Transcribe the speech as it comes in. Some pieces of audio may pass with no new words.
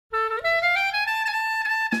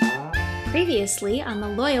Previously on the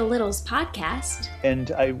Loyal Littles podcast.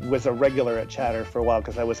 And I was a regular at Chatter for a while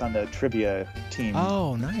because I was on the trivia team.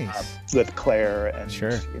 Oh, nice. With Claire and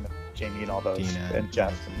sure. Jamie and all those, Dina, and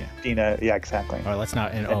Jeff and Dina. Yeah, exactly. Oh, let's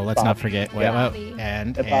not forget. Bobby.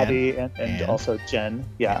 And Bobby and also Jen.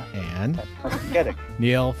 Yeah. And I'm forgetting.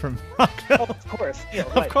 Neil from. Oh, of course. Neil,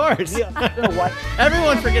 Of course. Neil, I don't know why.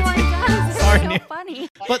 Everyone forgets. Does. Sorry, It's so Neil. funny.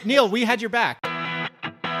 But Neil, we had your back.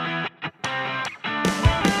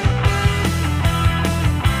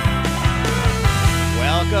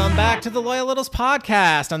 Welcome back to the Loyal Littles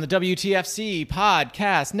podcast on the WTFC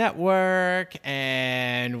Podcast Network.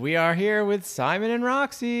 And we are here with Simon and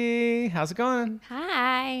Roxy. How's it going?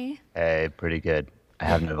 Hi. Hey, pretty good. I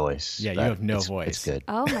have no voice. Yeah, you have no voice. It's good.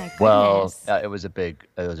 Oh my goodness. Well, it was a big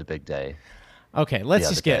day. Okay, let's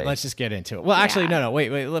just get into it. Well, actually, Yeah. no.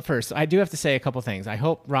 Wait. First, I do have to say a couple things. I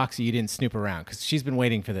hope, Roxy, you didn't snoop around because she's been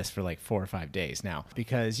waiting for this for like 4 or 5 days now.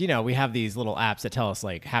 Because, we have these little apps that tell us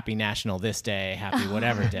like happy national this day, happy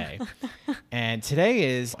whatever day. And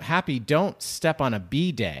today is happy don't step on a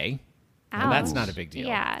bee day. Well, that's not a big deal.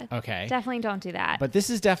 Yeah. Okay. Definitely don't do that. But this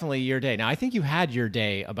is definitely your day. Now, I think you had your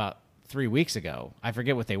day about 3 weeks ago. I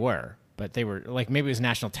forget what they were. But they were like, maybe it was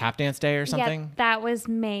National Tap Dance Day or something? Yeah, that was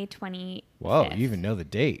May 25th. Whoa, you even know the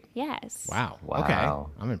date. Yes. Wow. Wow.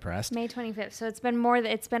 Okay. I'm impressed. May 25th. So it's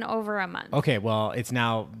been over a month. Okay, well,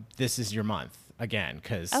 this is your month again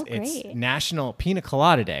because it's great. National Pina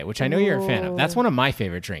Colada Day, which I know you're a fan of. That's one of my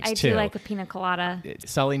favorite drinks, I too. do like a pina colada.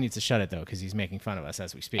 Sully needs to shut it, though, because he's making fun of us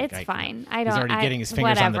as we speak. It's fine. He's already getting his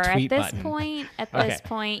fingers on the tweet At button. this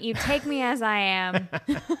point, you take me as I am.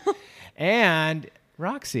 And,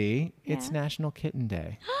 Roxy, it's National Kitten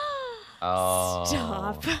Day. Oh.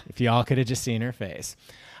 Stop. If y'all could have just seen her face.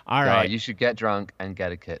 All right. You should get drunk and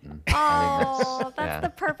get a kitten. Oh, that's the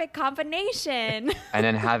perfect combination. And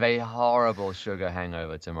then have a horrible sugar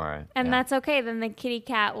hangover tomorrow. And that's okay. Then the kitty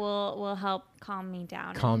cat will help calm me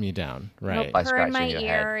down. Calm you down, right. By He'll purr in my scratching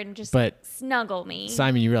your ear head. and just But snuggle me.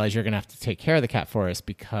 Simon, you realize you're going to have to take care of the cat for us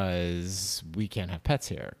because we can't have pets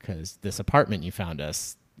here because this apartment you found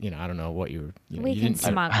us, I don't know what you were. We you can didn't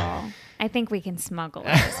smuggle. I think we can smuggle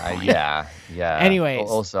at this point. Yeah. Anyways.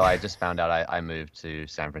 Also, I just found out I moved to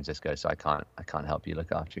San Francisco, so I can't help you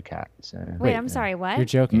look after your cat. So. Wait, I'm sorry, what? You're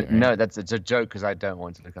joking. Right? No, it's a joke because I don't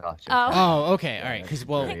want to look after your cat. Oh, okay. All right. Because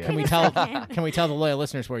can we tell the loyal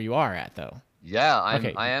listeners where you are at though? Yeah,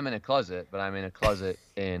 Okay. I am in a closet, but I'm in a closet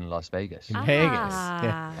in Las Vegas. In Vegas.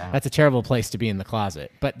 Yeah. That's a terrible place to be in the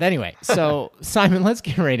closet. But anyway, so Simon, let's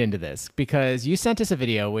get right into this because you sent us a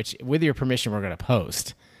video, which with your permission, we're going to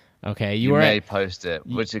post. Okay. You may post it,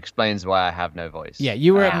 which explains why I have no voice. Yeah,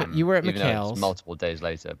 you were at even though McHale's. it's multiple days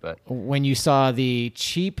later, but when you saw the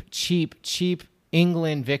cheap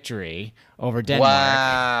England victory over Denmark.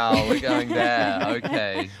 Wow, we're going there.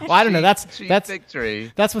 Okay. Well, I don't know. That's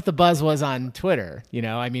victory. That's what the buzz was on Twitter.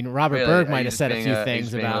 I mean, Robert Really? Berg Are might you have just said a being few a- things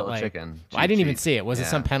he's being a about little like. chicken? I didn't even Cheap. see it. Was it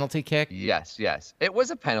some penalty kick? Yes. It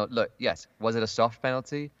was a penalty. Look, yes. Was it a soft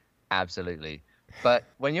penalty? Absolutely. But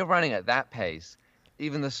when you're running at that pace,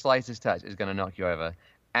 even the slightest touch is going to knock you over.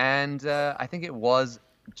 And I think it was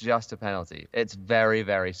just a penalty. It's very,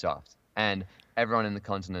 very soft. And everyone in the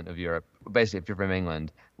continent of Europe, basically, if you're from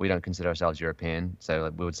England, we don't consider ourselves European. So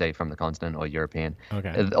we would say from the continent or European.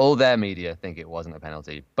 Okay. All their media think it wasn't a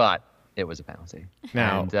penalty, but it was a penalty.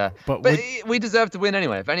 Now, And, but we deserve to win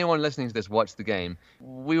anyway. If anyone listening to this watched the game,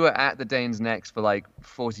 we were at the Danes' necks for like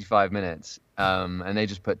 45 minutes, and they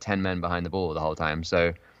just put 10 men behind the ball the whole time.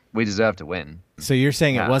 So we deserve to win. So you're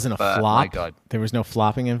saying it wasn't a flop? My God. There was no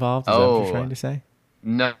flopping involved? Is that what you're trying to say?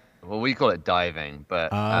 No. Well, we call it diving,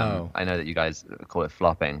 but I know that you guys call it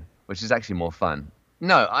flopping, which is actually more fun.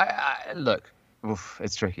 No, I look,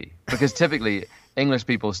 it's tricky because typically English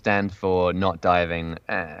people stand for not diving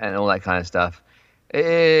and all that kind of stuff.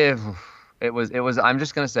 It was. I'm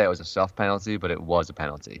just gonna say it was a soft penalty, but it was a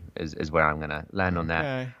penalty. Is where I'm gonna land on that.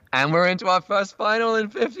 Okay. And we're into our first final in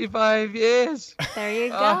 55 years. There you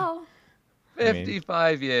go.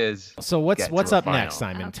 55 years. So what's Get to a up final. next,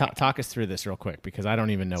 Simon? Okay. Talk us through this real quick because I don't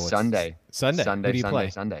even know what's Sunday. Who do you play?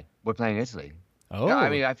 Sunday. We're playing Italy. Oh, Yeah, I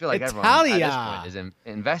mean, I feel like everyone Italia. at this point is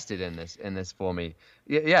invested in this for me.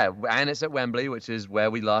 Yeah, and it's at Wembley, which is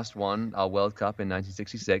where we last won our World Cup in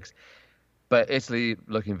 1966. But Italy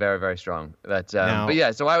looking very, very strong. But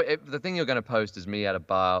yeah, so the thing you're going to post is me at a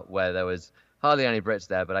bar where there was hardly any Brits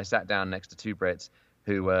there, but I sat down next to 2 Brits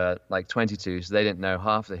who were like 22, so they didn't know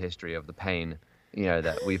half the history of the pain,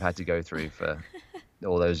 that we've had to go through for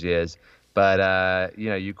all those years. But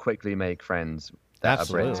you quickly make friends that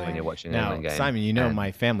a Brit when you're watching an England game. Simon, you know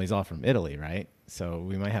my family's all from Italy, right? So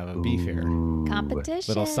we might have a beef here. Competition.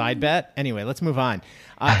 Little side bet. Anyway, let's move on.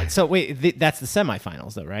 So wait, that's the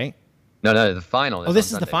semifinals, though, right? No, the final. Oh,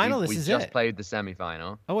 this is the final? This is it? We just played the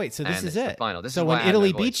semifinal. Oh, wait, so this is it. The final. So when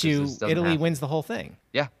Italy beats you, Italy wins the whole thing?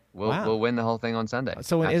 Yeah, we'll win the whole thing on Sunday.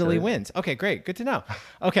 So when Italy wins. Okay, great. Good to know.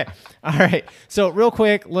 Okay, all right. So real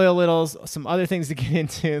quick, Loyal Littles, some other things to get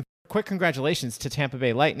into. Quick congratulations to Tampa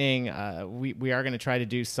Bay Lightning. We are going to try to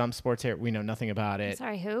do some sports here. We know nothing about it.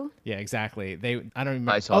 Sorry, who? Yeah, exactly. I don't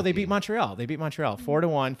remember. They beat Montreal.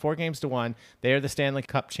 4-1, 4 games to 1. They are the Stanley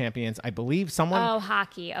Cup champions. I believe someone. Oh,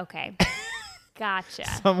 hockey. Okay. Gotcha.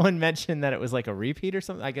 Someone mentioned that it was like a repeat or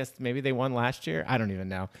something. I guess maybe they won last year. I don't even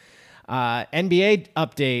know. NBA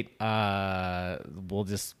update.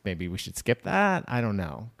 Maybe we should skip that. I don't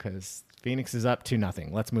know, because Phoenix is up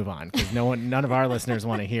 2-0. Let's move on, because none of our listeners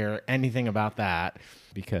want to hear anything about that,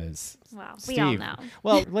 because we all know.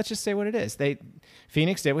 Well, let's just say what it is.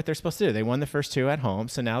 Phoenix did what they're supposed to do. They won the first 2 at home,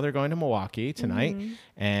 so now they're going to Milwaukee tonight,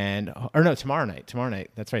 tomorrow night. Tomorrow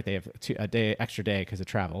night. That's right. They have extra day because of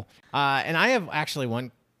travel. And I have actually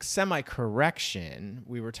one semi-correction.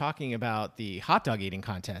 We were talking about the hot dog eating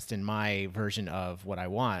contest in my version of what I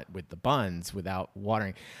want with the buns without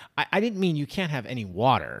watering. I didn't mean you can't have any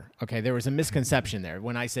water. Okay, there was a misconception there.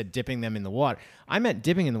 When I said dipping them in the water, I meant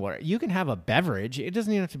dipping in the water. You can have a beverage. It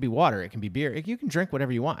doesn't even have to be water. It can be beer. You can drink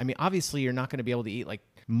whatever you want. I mean, obviously, you're not going to be able to eat like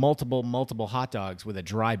multiple hot dogs with a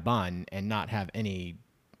dry bun and not have any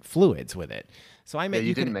fluids with it. So I meant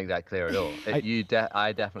you didn't make that clear at all.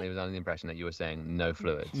 I definitely was under the impression that you were saying no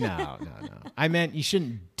fluids. No. I meant you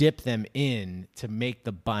shouldn't dip them in to make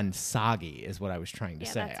the bun soggy, is what I was trying to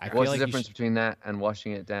say. What's the difference between that and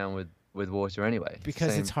washing it down with water anyway?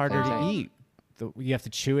 Because it's harder to eat. You have to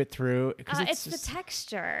chew it through. It's the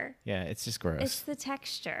texture. Yeah, it's just gross. It's the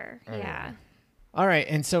texture. Yeah. All right,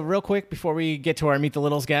 and so real quick, before we get to our Meet the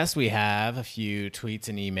Littles guest, we have a few tweets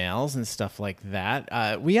and emails and stuff like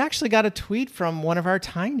that. We actually got a tweet from one of our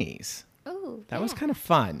tinies. Ooh, that was kind of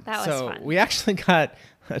fun. That was fun. We actually got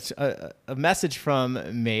a message from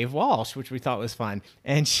Maeve Walsh, which we thought was fun.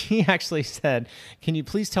 And she actually said, "Can you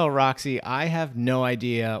please tell Roxy I have no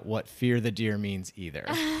idea what fear the deer means either."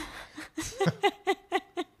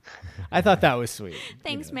 I thought that was sweet.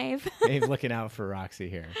 Thanks, Maeve. Maeve looking out for Roxy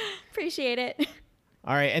here. Appreciate it.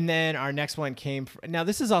 All right, and then our next one came now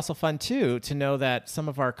this is also fun, too, to know that some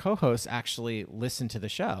of our co-hosts actually listen to the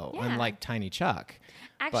show, unlike Tiny Chuck.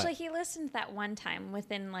 Actually, he listened that one time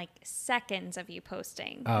within like seconds of you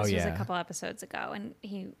posting. Oh, this was a couple episodes ago, and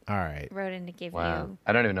he wrote in to give you...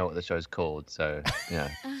 I don't even know what the show's called, so yeah.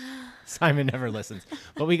 Simon never listens.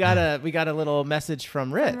 But we got a little message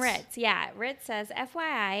from Ritz. Ritz says,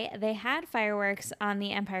 FYI, they had fireworks on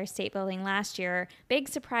the Empire State Building last year. Big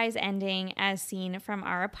surprise ending as seen from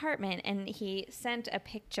our apartment. And he sent a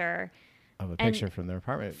picture... of a picture from their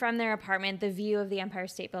apartment. From their apartment, the view of the Empire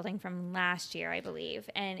State Building from last year, I believe.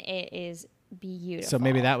 And it is beautiful. So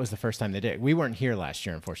maybe that was the first time they did. We weren't here last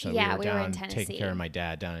year, unfortunately. Yeah, we were down in Tennessee. Taking care of my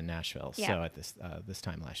dad down in Nashville. Yep. So at this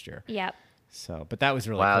time last year. Yep. So, but that was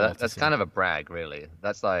really cool. Wow, that's kind of a brag, really.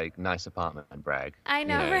 That's like nice apartment brag. I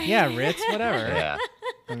know, right? Yeah, Ritz, whatever. Yeah.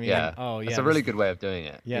 I mean, It's a really good way of doing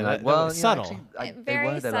it. Yeah, that was subtle. Actually, very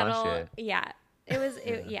they were subtle. last year. Yeah. It was,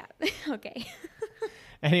 okay.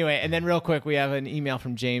 Anyway, and then real quick, we have an email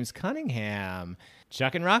from James Cunningham.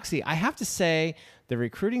 Chuck and Roxy, I have to say, the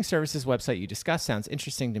recruiting services website you discussed sounds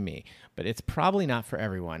interesting to me, but it's probably not for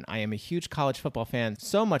everyone. I am a huge college football fan,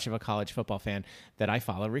 so much of a college football fan that I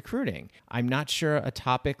follow recruiting. I'm not sure a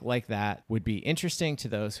topic like that would be interesting to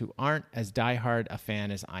those who aren't as diehard a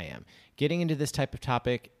fan as I am. Getting into this type of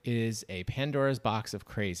topic is a Pandora's box of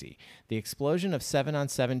crazy. The explosion of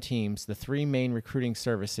 7-on-7 teams, the 3 main recruiting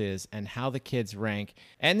services, and how the kids rank,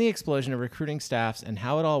 and the explosion of recruiting staffs and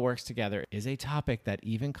how it all works together is a topic that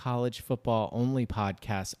even college football only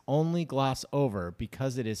podcasts only gloss over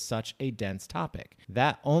because it is such a dense topic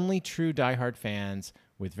that only true diehard fans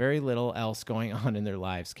with very little else going on in their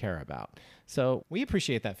lives care about. So we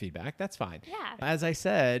appreciate that feedback. That's fine. Yeah. As I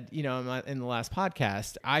said, in the last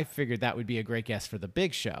podcast, I figured that would be a great guest for the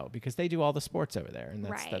big show because they do all the sports over there. And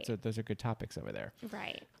those are good topics over there.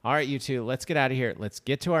 Right. All right, you two, let's get out of here. Let's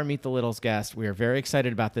get to our Meet the Littles guest. We are very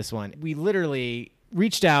excited about this one. We literally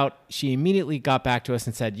reached out. She immediately got back to us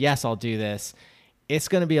and said, yes, I'll do this. It's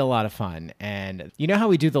going to be a lot of fun. And you know how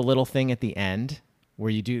we do the little thing at the end?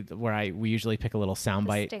 We usually pick a little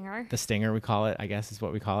soundbite. The stinger, we call it, I guess is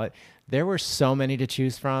what we call it. There were so many to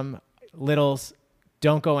choose from. Littles,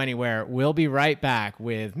 don't go anywhere. We'll be right back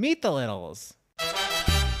with Meet the Littles.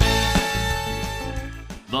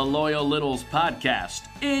 the Loyal Littles podcast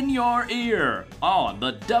in your ear on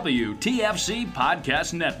the WTFC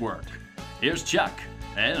Podcast Network. Here's Chuck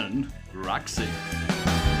and Roxy.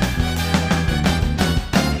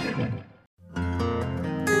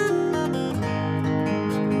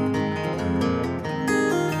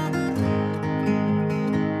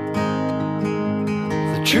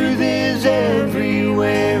 The truth is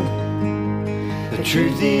everywhere. The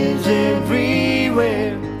truth is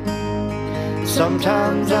everywhere.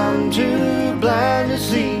 Sometimes I'm too blind to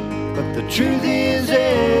see, but the truth is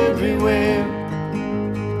everywhere.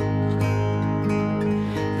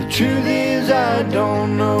 The truth is I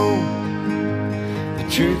don't know. The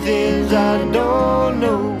truth is I don't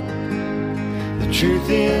know. The truth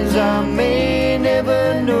is I may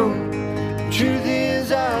never know. The truth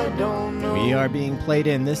is I don't know. We are being played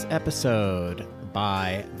in this episode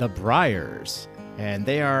by the Briars. And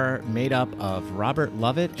they are made up of Robert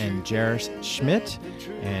Lovett and Jairus Schmidt.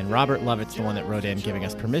 And Robert Lovett's the one that wrote in giving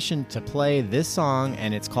us permission to play this song,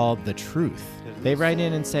 and it's called The Truth. They write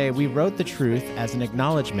in and say, we wrote The Truth as an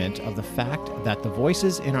acknowledgement of the fact that the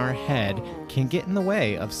voices in our head can get in the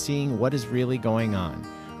way of seeing what is really going on.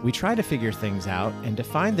 We try to figure things out and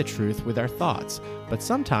define the truth with our thoughts, but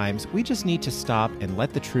sometimes we just need to stop and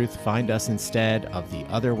let the truth find us instead of the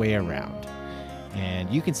other way around. And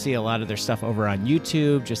you can see a lot of their stuff over on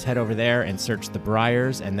YouTube. Just head over there and search The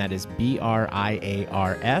Briars, and that is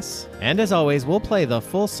Briars. And as always, we'll play the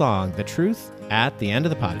full song, The Truth, at the end of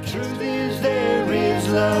the podcast. The truth is there is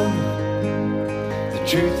love. The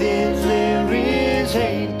truth is there is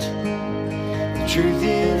hate. The truth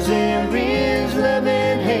is there is love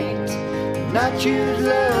and hate. And I choose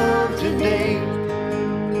love today.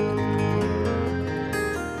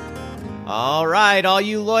 All right, all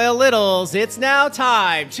you loyal littles, it's now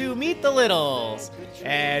time to meet the littles.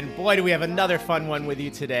 And boy, do we have another fun one with you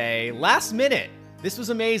today. Last minute. This was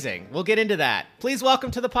amazing. We'll get into that. Please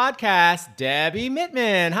welcome to the podcast, Debbie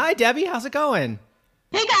Mitman. Hi, Debbie. How's it going?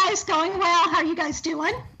 Hey, guys. Going well. How are you guys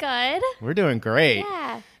doing? Good. We're doing great.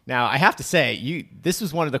 Yeah. Now, I have to say, this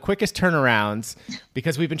was one of the quickest turnarounds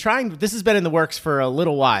because we've been trying, this has been in the works for a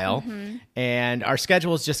little while, and our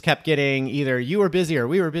schedules just kept getting either you were busy or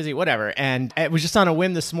we were busy, whatever, and it was just on a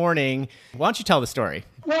whim this morning. Why don't you tell the story?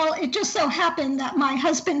 Well, it just so happened that my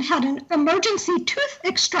husband had an emergency tooth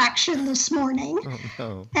extraction this morning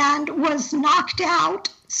and was knocked out.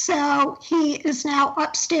 So he is now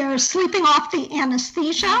upstairs sleeping off the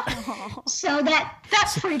anesthesia. So that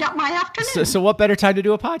freed up my afternoon. So what better time to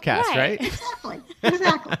do a podcast, right?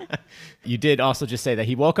 Exactly. You did also just say that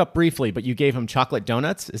he woke up briefly, but you gave him chocolate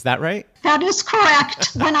donuts. Is that right? That is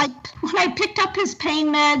correct. When I picked up his pain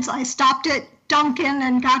meds, I stopped at Dunkin'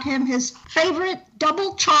 and got him his favorite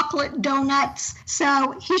double chocolate donuts.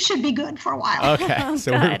 So he should be good for a while. Okay,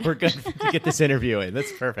 so we're good to get this interview in.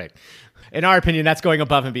 That's perfect. In our opinion, that's going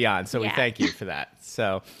above and beyond. So we thank you for that.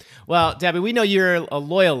 So, well, Debbie, we know you're a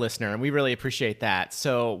loyal listener, and we really appreciate that.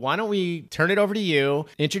 So why don't we turn it over to you?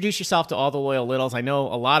 Introduce yourself to all the loyal littles. I know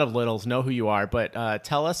a lot of littles know who you are, but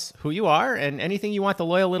tell us who you are and anything you want the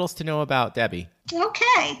loyal littles to know about Debbie.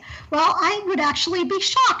 Okay. Well, I would actually be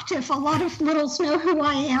shocked if a lot of littles know who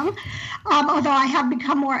I am, although I have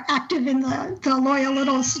become more active in the Loyal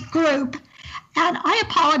Littles group. And I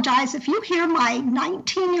apologize if you hear my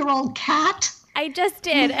 19-year-old cat. I just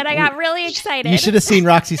did, and I got really excited. You should have seen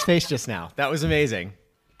Roxy's face just now. That was amazing.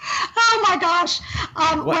 Oh, my gosh.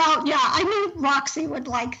 Well, yeah, I knew Roxy would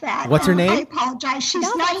like that. What's her name? I apologize. She's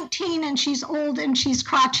 19, and she's old, and she's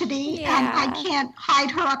crotchety, and I can't hide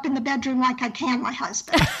her up in the bedroom like I can my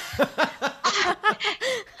husband.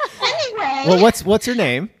 Anyway. Well, what's her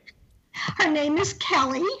name? Her name is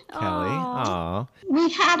Kelly. Kelly. Aww.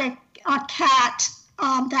 We had a cat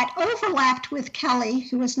that overlapped with Kelly,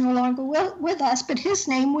 who is no longer with us, but his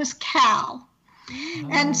name was Cal.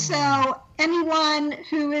 And so anyone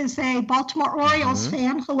who is a Baltimore Orioles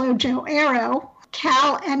fan, hello, Joe Arrow,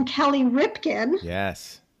 Cal and Kelly Ripken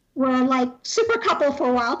were like super couple for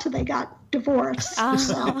a while till they got divorced.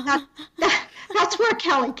 So that's where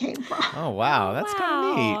Kelly came from. Oh, wow. That's kind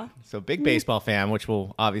of neat. So big baseball fan, which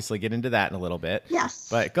we'll obviously get into that in a little bit. Yes.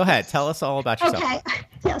 But go ahead. Tell us all about yourself. Okay.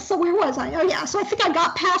 Yeah, so where was I? Oh, yeah. So I think I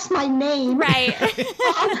got past my name. Right.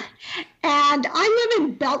 And I live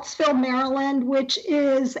in Beltsville, Maryland, which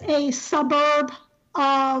is a suburb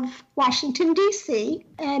of Washington, D.C.,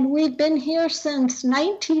 and we've been here since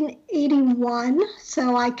 1981,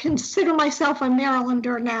 so I consider myself a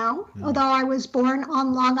Marylander now, although I was born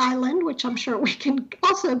on Long Island, which I'm sure we can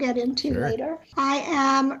also get into later. I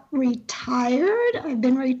am retired. I've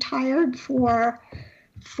been retired for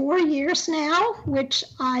 4 years now, which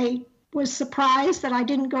I was surprised that I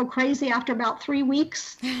didn't go crazy after about 3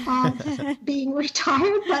 weeks being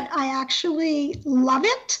retired, but I actually love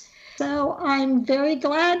it. So I'm very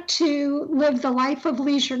glad to live the life of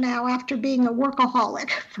leisure now after being a workaholic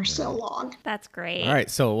for so long. That's great. All right.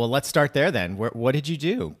 So, well, let's start there then. What did you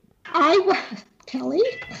do? Kelly?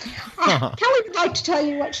 Kelly would like to tell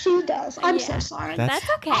you what she does. I'm so sorry. That's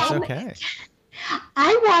okay. That's okay.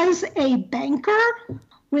 I was a banker,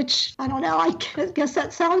 which I don't know, I guess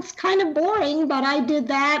that sounds kind of boring, but I did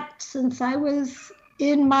that since I was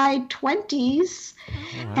in my 20s.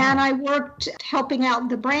 Wow. And I worked helping out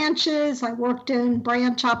the branches. I worked in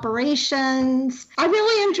branch operations. I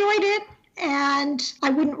really enjoyed it. And I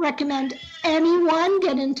wouldn't recommend anyone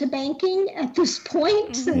get into banking at this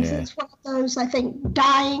point, since it's one of those, I think,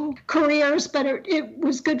 dying careers, but it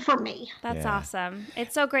was good for me. That's awesome.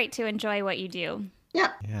 It's so great to enjoy what you do. Yeah.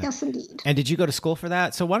 Yes, indeed. And did you go to school for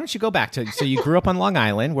that? So why don't you go back to, so you grew up on Long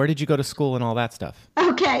Island. Where did you go to school and all that stuff?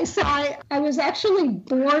 Okay, so I was actually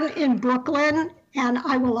born in Brooklyn, and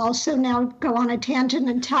I will also now go on a tangent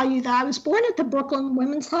and tell you that I was born at the Brooklyn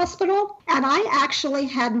Women's Hospital, and I actually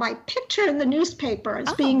had my picture in the newspaper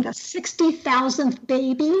as being the 60,000th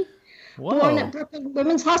baby born at Brooklyn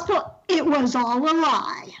Women's Hospital. It was all a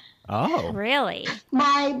lie. Oh. Really?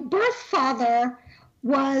 My birth father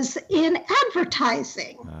was in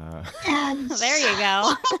advertising. And there you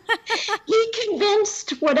go. He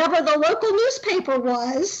convinced whatever the local newspaper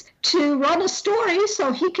was to run a story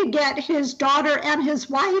so he could get his daughter and his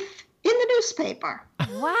wife in the newspaper.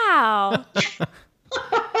 Wow.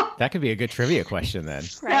 That could be a good trivia question then.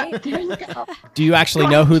 Right? There you go. Do you actually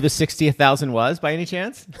know who the 60,000 was by any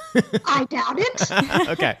chance? I doubt it.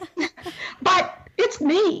 Okay. But it's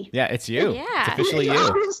me. Yeah, it's you. Yeah. It's officially It you.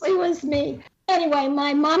 obviously was me. Anyway,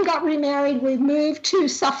 my mom got remarried. We moved to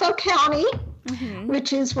Suffolk County,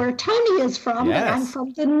 which is where Tony is from. Yes. But I'm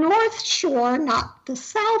from the North Shore, not the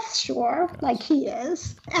South Shore, like he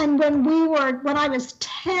is. And when I was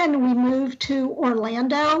 10, we moved to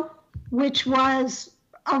Orlando, which was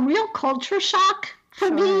a real culture shock for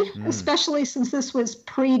me, especially since this was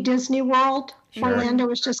pre-Disney World. Sure. Orlando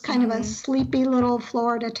was just kind of a sleepy little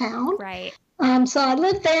Florida town. Right. So I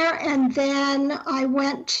lived there, and then I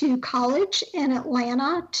went to college in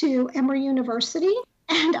Atlanta to Emory University,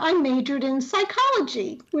 and I majored in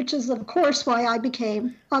psychology, which is, of course, why I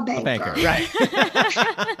became a banker. Right.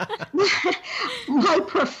 My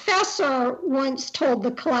professor once told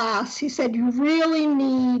the class, he said, you really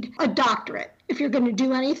need a doctorate if you're going to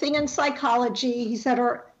do anything in psychology, he said,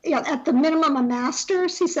 or at the minimum a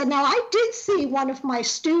master's. He said, now I did see one of my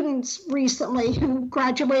students recently who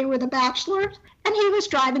graduated with a bachelor's, and he was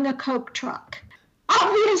driving a Coke truck.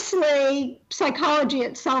 Obviously, psychology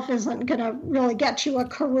itself isn't going to really get you a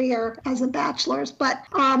career as a bachelor's, but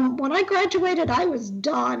when I graduated, I was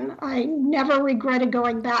done. I never regretted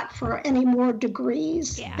going back for any more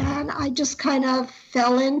degrees, and I just kind of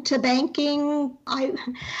fell into banking. I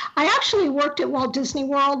actually worked at Walt Disney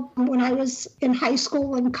World when I was in high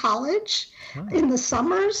school and college in the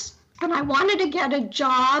summers, and I wanted to get a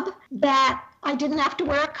job that I didn't have to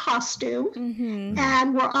wear a costume,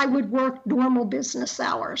 and where I would work normal business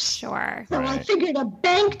hours. Sure. So I figured a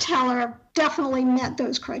bank teller definitely met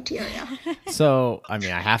those criteria. So, I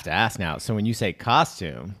mean, I have to ask now. So when you say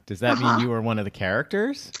costume, does that mean you were one of the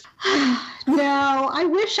characters? No, I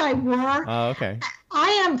wish I were. Oh, okay. I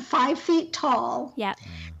am 5 feet tall. Yep.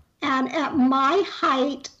 And at my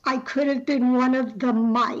height, I could have been one of the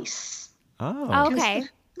mice. Oh. Okay.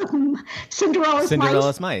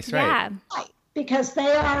 Cinderella's mice, right? Yeah. Right, because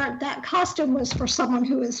that costume was for someone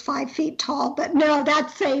who is 5 feet tall. But no,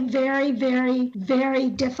 that's a very, very, very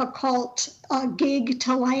difficult gig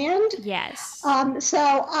to land. Yes.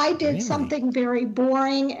 So I did something very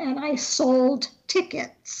boring, and I sold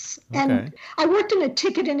tickets. Okay. And I worked in a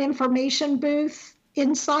ticket and information booth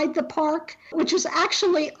inside the park, which was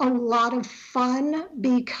actually a lot of fun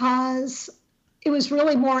because it was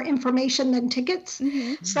really more information than tickets.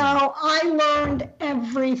 So I learned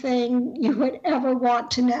everything you would ever want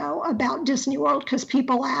to know about Disney World because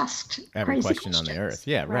people asked Every crazy question on the questions. earth.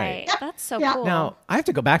 Yeah, right. That's so Yeah. cool. Now, I have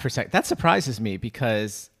to go back for a second. That surprises me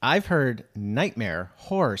because I've heard nightmare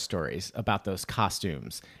horror stories about those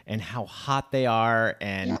costumes and how hot they are.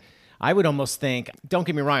 And I would almost think, don't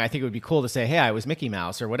get me wrong, I think it would be cool to say, hey, I was Mickey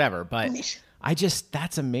Mouse or whatever. But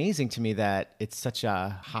that's amazing to me that it's such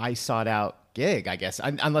a high sought out gig, I guess,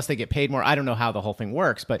 unless they get paid more. I don't know how the whole thing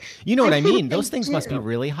works, but you know what I mean? Those things must be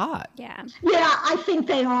really hot. Yeah. Yeah, I think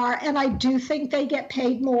they are. And I do think they get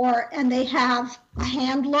paid more, and they have a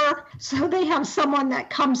handler. So they have someone that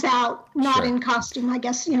comes out, not in costume, I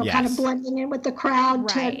guess, kind of blending in with the crowd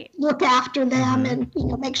to look after them and,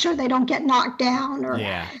 make sure they don't get knocked down or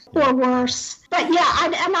worse. But yeah,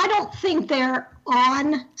 and I don't think they're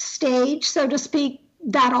on stage, so to speak,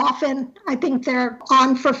 that often. I think they're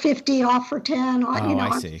on for 50, off for 10,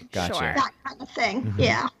 I see. Gotcha. That kind of thing.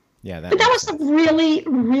 Yeah. Yeah, but that was a really,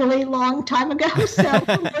 really long time ago. So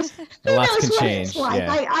who knows what it's like.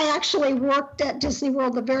 Yeah. I actually worked at Disney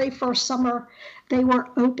World the very first summer they were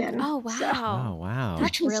open. Oh, wow. So, wow. That's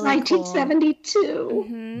which was really 1972. Cool.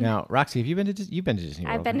 Mm-hmm. Now, Roxy, have you been to Disney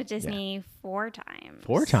World? I've been to Disney 4 times.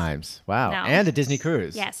 4 times? Wow. No. And a Disney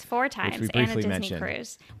cruise. Yes, 4 times. Which we and briefly a Disney mentioned.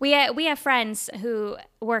 cruise. We have friends who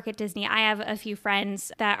work at Disney. I have a few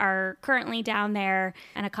friends that are currently down there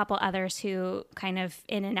and a couple others who kind of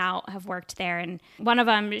in and out have worked there. And one of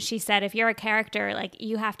them, she said, if you're a character, like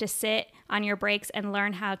you have to sit on your breaks and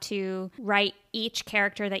learn how to write each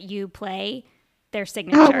character that you play their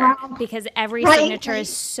signature, because every signature is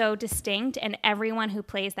so distinct, and everyone who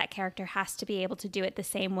plays that character has to be able to do it the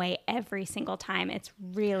same way every single time. It's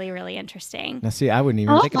really, really interesting. Now, see, I wouldn't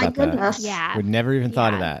even think about that. Yeah. Would never even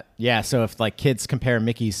thought of that. Yeah, so if like kids compare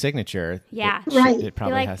Mickey's signature, it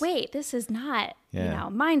probably like, has. wait, this is not,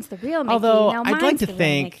 mine's the real Mickey. Although no, I'd like to the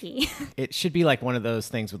think Mickey. it should be like one of those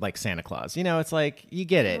things with like Santa Claus. It's like you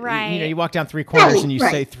get it. Right. You walk down 3 corners and you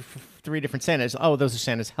say 3 different Santas. Oh, those are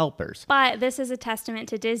Santa's helpers. But this is a testament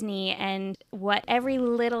to Disney and what every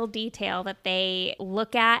little detail that they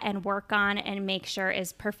look at and work on and make sure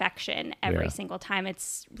is perfection every single time.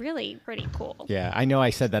 It's really pretty cool. Yeah, I know I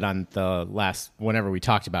said that on the last, whenever we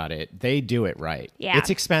talked about it. They do it right. Yeah. It's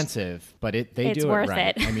expensive, but they do it worth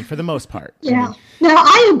right. it. I mean, for the most part. Yeah. No,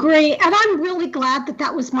 I agree. And I'm really glad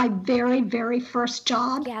that was my very, very first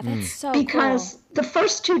job. Yeah, that's so because cool. The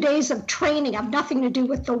first 2 days of training have nothing to do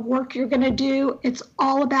with the work you're going to do. It's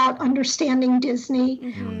all about understanding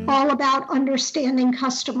Disney, all about understanding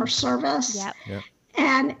customer service. Yep.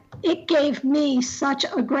 And it gave me such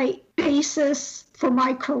a great basis for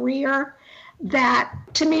my career that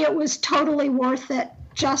to me it was totally worth it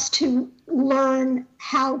just to learn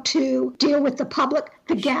how to deal with the public,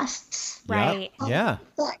 the guests. Right. Yeah.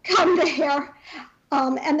 That come there.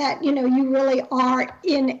 And that, you really are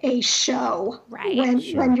in a show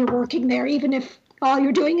when you're working there, even if all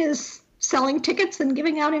you're doing is selling tickets and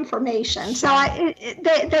giving out information. So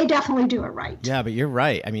they definitely do it right. Yeah, but you're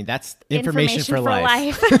right. I mean, that's information for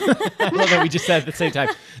life. I love that we just said at the same time.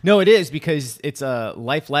 No, it is, because it's a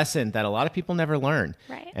life lesson that a lot of people never learn.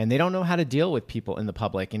 Right. And they don't know how to deal with people in the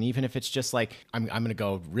public. And even if it's just like, I'm going to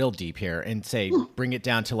go real deep here and say, bring it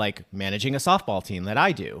down to like managing a softball team that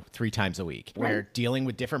I do 3 times a week, where dealing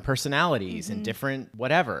with different personalities and different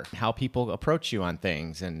whatever, how people approach you on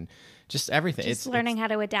things and just everything. Just learning how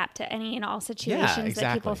to adapt to any and all situations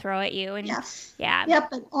that people throw at you. And Yep,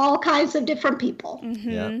 and all kinds of different people.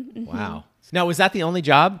 Wow. Now, was that the only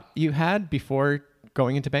job you had before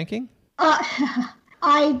going into banking?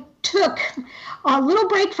 I took a little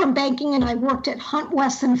break from banking and I worked at Hunt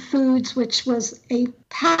Wesson Foods, which was a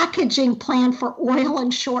packaging plant for oil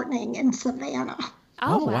and shortening in Savannah.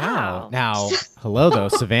 Oh, wow. Now, hello though,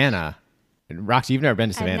 Savannah. Roxy, you've never been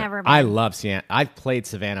to Savannah. I've never been. I love Savannah. I've played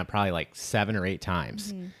Savannah probably like 7 or 8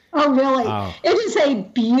 times. Oh, really? Oh. It is a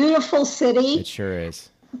beautiful city. It sure is.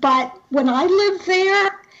 But when I lived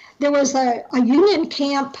there was a Union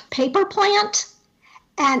Camp paper plant,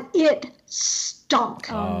 and it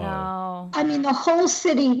stunk. Oh, no. I mean, the whole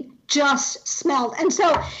city just smelled. And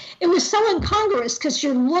so it was so incongruous, because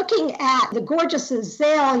you're looking at the gorgeous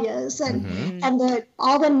azaleas and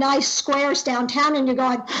all the nice squares downtown, and you're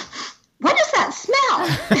going, what is that smell?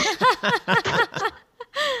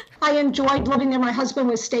 I enjoyed living there. My husband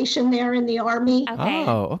was stationed there in the Army. Okay.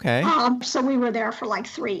 Oh, okay. So we were there for like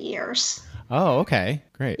 3 years. Oh, okay.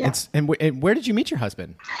 Great. Yeah. And where did you meet your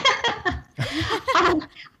husband? I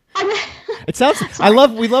It sounds.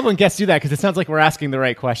 We love when guests do that, because it sounds like we're asking the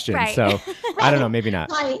right question. Right. So I don't know, maybe not.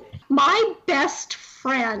 My best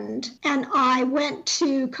friend and I went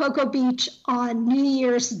to Cocoa Beach on New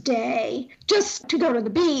Year's Day just to go to the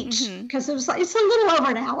beach, because it's a little over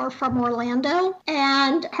an hour from Orlando,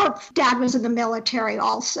 and her dad was in the military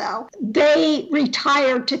also. They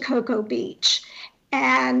retired to Cocoa Beach,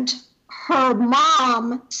 and her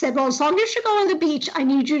mom said, well, as long as you're going to the beach, I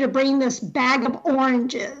need you to bring this bag of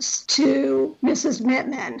oranges to Mrs.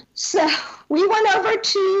 Mitman. So we went over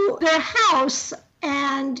to their house,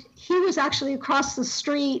 and he was actually across the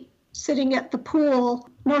street sitting at the pool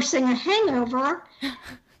nursing a hangover.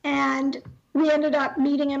 And we ended up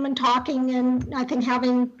meeting him and talking and I think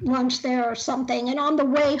having lunch there or something. And on the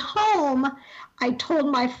way home, I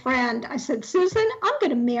told my friend, I said, Susan, I'm going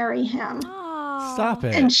to marry him. Aww. Stop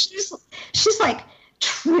it. And she's like,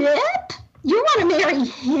 Trip? You want to marry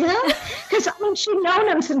him? Because she'd known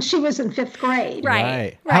him since she was in 5th grade.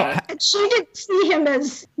 Right. And she didn't see him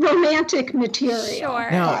as romantic material. Sure.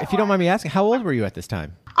 Now, if you don't mind me asking, how old were you at this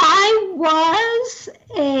time? I was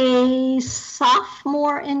a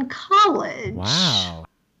sophomore in college. Wow.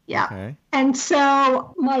 Yeah. Okay. And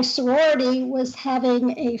so my sorority was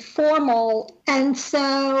having a formal, and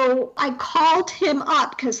so I called him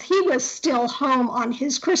up because he was still home on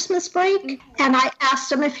his Christmas break, and I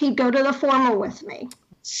asked him if he'd go to the formal with me.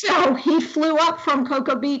 So he flew up from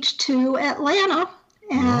Cocoa Beach to Atlanta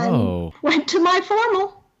and went to my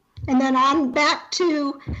formal. And then on back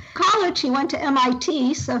to college, he went to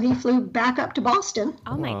MIT, so he flew back up to Boston.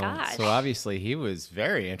 Oh, my gosh. So obviously he was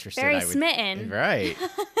very interested. Very smitten. Right.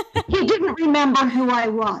 He didn't remember who I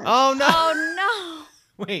was. Oh, no. Oh,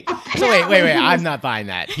 no. Wait. So wait. I'm not buying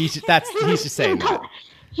that. He's just saying that.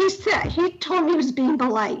 He told me he was being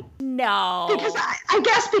polite. No. Because I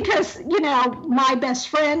guess because, my best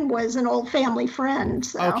friend was an old family friend.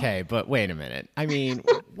 So. Okay, but wait a minute. I mean,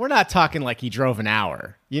 we're not talking like he drove an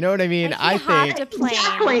hour. You know what I mean? I think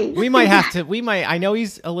Exactly. we might have to, I know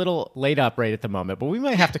he's a little laid up right at the moment, but we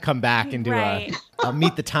might have to come back and do a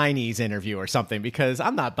Meet the Tinies interview or something because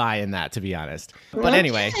I'm not buying that, to be honest. But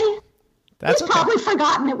anyway. He's probably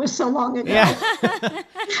forgotten it was so long ago. Yeah.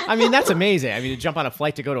 I mean, that's amazing. I mean, to jump on a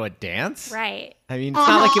flight to go to a dance? Right. I mean, it's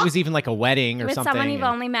not like it was even like a wedding or With something. With someone you've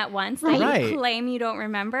only met once that you claim you don't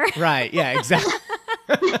remember. Right. Yeah, exactly.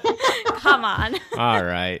 Come on. All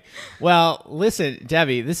right. Well, listen,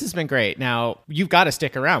 Debbie, this has been great. Now, you've got to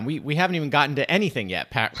stick around. We haven't even gotten to anything yet,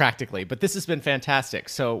 practically, but this has been fantastic.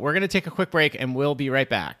 So we're going to take a quick break and we'll be right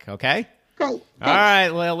back, okay? Great. All right,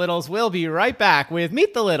 Loyal Littles, we'll be right back with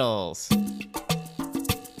Meet the Littles.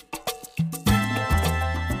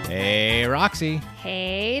 Hey, Roxy.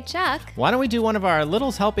 Hey, Chuck. Why don't we do one of our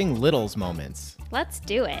Littles Helping Littles moments? Let's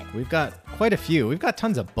do it. We've got quite a few. We've got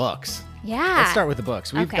tons of books. Yeah. Let's start with the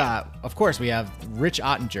books. We've Okay. got, of course, we have Rich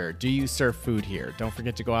Ottinger, Do You Serve Food Here? Don't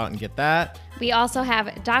forget to go out and get that. We also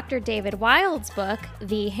have Dr. David Wild's book,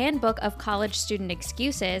 The Handbook of College Student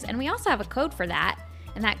Excuses, and we also have a code for that.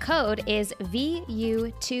 And that code is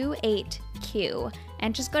VU28Q.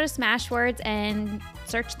 And just go to Smashwords and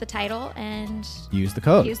search the title and use the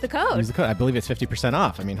code. Use the code. I believe it's 50%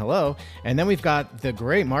 off. I mean, hello. And then we've got the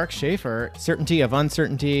great Mark Schaefer, Certainty of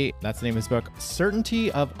Uncertainty. That's the name of his book,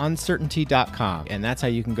 certaintyofuncertainty.com. And that's how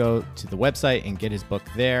you can go to the website and get his book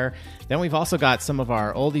there. Then we've also got some of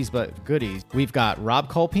our oldies but goodies. We've got Rob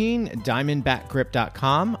Colpine,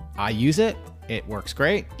 diamondbackgrip.com. I use it. It works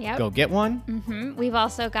great. Yep. Go get one. Mm-hmm. We've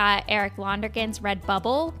also got Eric Londergan's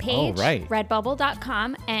Redbubble page,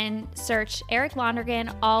 redbubble.com, and search Eric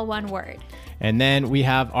Londergan, all one word. And then we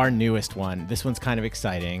have our newest one. This one's kind of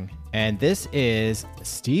exciting. And this is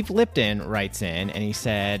Steve Lipton writes in, and he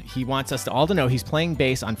said he wants us all to know he's playing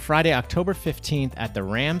bass on Friday, October 15th at the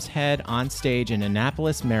Ram's Head on stage in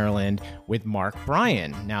Annapolis, Maryland with Mark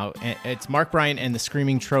Bryan. Now, it's Mark Bryan and the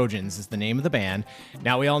Screaming Trojans is the name of the band.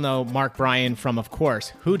 Now, we all know Mark Bryan from, of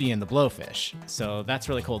course, Hootie and the Blowfish. So that's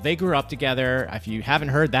really cool. They grew up together. If you haven't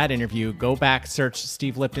heard that interview, go back, search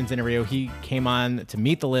Steve Lipton's interview. He came on to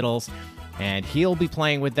Meet the Littles, and he'll be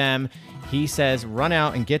playing with them. He says, run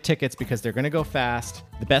out and get tickets because they're going to go fast.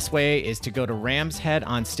 The best way is to go to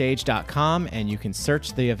ramsheadonstage.com and you can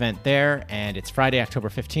search the event there. And it's Friday, October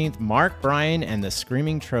 15th, Mark Bryan and the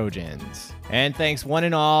Screaming Trojans. And thanks one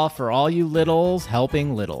and all for all you littles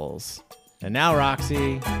helping littles. And now,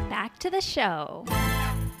 Roxy. Back to the show.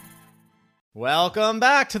 Welcome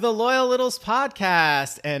back to the Loyal Littles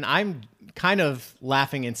podcast. And I'm kind of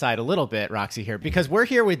laughing inside a little bit, Roxy, here, because we're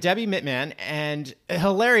here with Debbie Mitman, and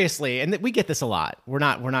hilariously, and we get this a lot. We're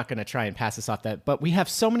not going to try and pass this off that, but we have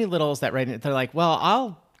so many littles that write in. They're like, well,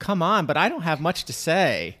 I'll come on, but I don't have much to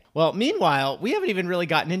say. Well, meanwhile, we haven't even really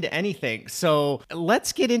gotten into anything. So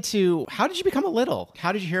let's get into, how did you become a little?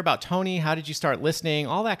 How did you hear about Tony? How did you start listening?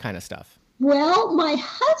 All that kind of stuff. Well, my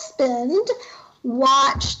husband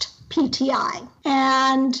watched PTI,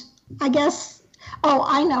 and I guess,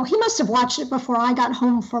 I know. He must have watched it before I got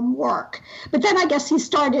home from work. But then I guess he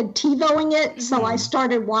started TiVoing it, so I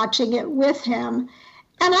started watching it with him.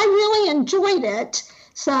 And I really enjoyed it.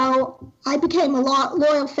 So I became a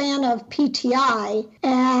loyal fan of PTI,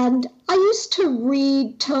 and I used to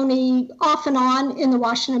read Tony off and on in the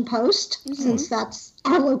Washington Post, since that's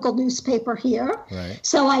our local newspaper here. Right.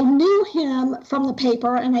 So I knew him from the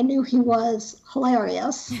paper, and I knew he was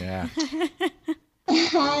hilarious. Yeah.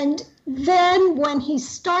 And then when he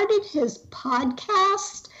started his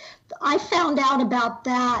podcast, I found out about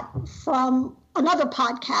that from another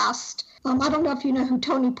podcast. I don't know if you know who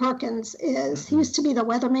Tony Perkins is. He used to be the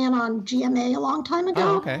weatherman on GMA a long time ago.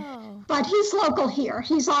 Oh, okay. But he's local here.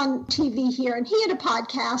 He's on TV here. And he had a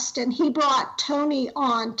podcast, and he brought Tony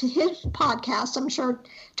on to his podcast. I'm sure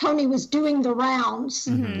Tony was doing the rounds,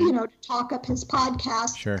 to talk up his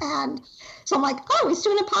podcast. Sure. And so I'm like, oh, he's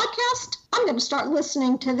doing a podcast? I'm going to start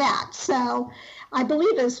listening to that. So I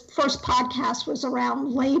believe his first podcast was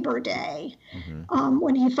around Labor Day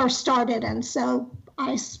when he first started. And so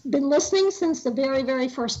I've been listening since the very, very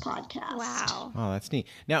first podcast. Wow. Oh, that's neat.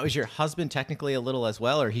 Now, is your husband technically a little as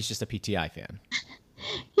well, or he's just a PTI fan?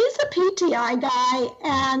 He's a PTI guy,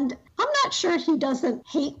 and I'm not sure he doesn't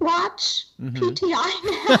hate watch PTI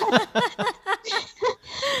now.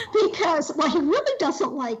 Because, he really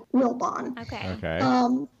doesn't like Wilbon. Okay.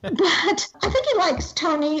 But I think he likes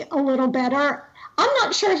Tony a little better. I'm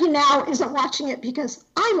not sure he now isn't watching it because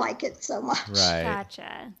I like it so much. Right.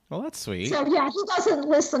 Gotcha. Well, that's sweet. So, yeah, he doesn't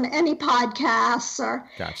listen to any podcasts or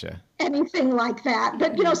anything like that.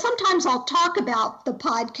 But, sometimes I'll talk about the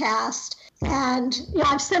podcast. And,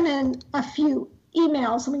 I've sent in a few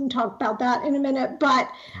emails, and we can talk about that in a minute.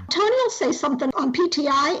 But Tony will say something on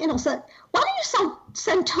PTI, and he'll say, why don't you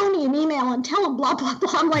send Tony an email and tell him blah, blah,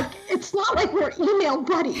 blah. I'm like, it's not like we're email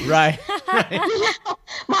buddies. Right.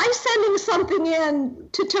 My sending something in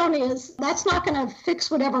to Tony that's not going to fix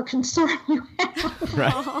whatever concern you have.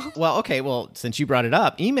 Right. Well, okay. Well, since you brought it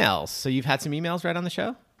up, emails. So you've had some emails read on the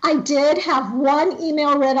show? I did have one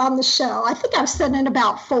email read on the show. I think I've sent in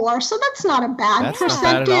about 4, so that's not a bad percentage.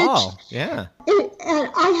 Not bad at all. Yeah. And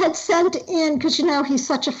I had sent in, because he's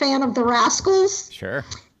such a fan of the Rascals. Sure.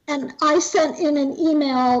 And I sent in an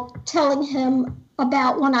email telling him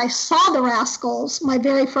about when I saw the Rascals, my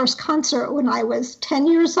very first concert when I was 10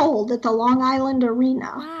 years old at the Long Island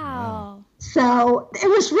Arena. Wow. So it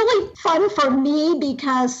was really fun for me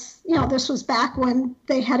because, this was back when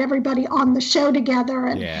they had everybody on the show together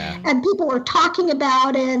and people were talking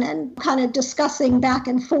about it and kind of discussing back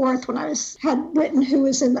and forth when had written who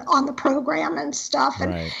was on the program and stuff.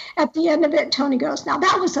 And at the end of it, Tony goes, now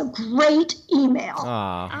that was a great email.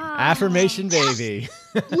 Affirmation baby.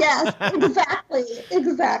 Yes,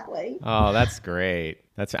 exactly. Oh, that's great.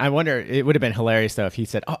 I wonder, it would have been hilarious though if he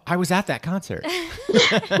said, oh, I was at that concert.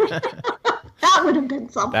 That would have been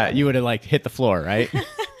something. That you would have hit the floor, right?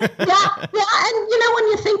 Yeah. And when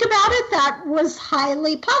you think about it, that was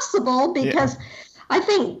highly possible because I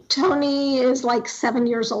think Tony is 7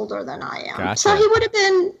 years older than I am. Gotcha. So he would have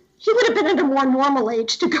been at a more normal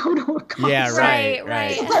age to go to a concert. Yeah, right.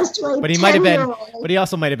 But he might have been, but he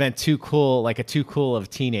also might have been too cool, a too cool of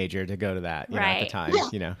teenager to go to that, at the time.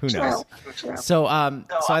 Yeah, who knows? True. So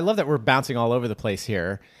I love that we're bouncing all over the place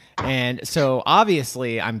here. And so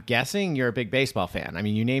obviously, I'm guessing you're a big baseball fan. I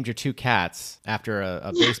mean, you named your 2 cats after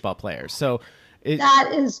a baseball player. So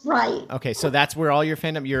that is right. Okay, so that's where all your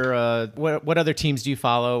fandom. What other teams do you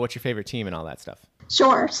follow? What's your favorite team and all that stuff?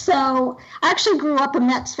 Sure. So I actually grew up a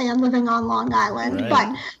Mets fan living on Long Island,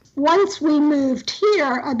 but once we moved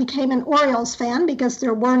here, I became an Orioles fan because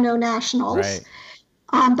there were no Nationals. Right.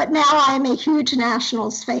 But now I'm a huge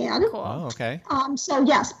Nationals fan. Cool. Oh, okay. So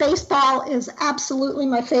yes, baseball is absolutely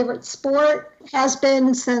my favorite sport. Has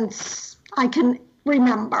been since I can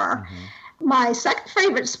remember. My second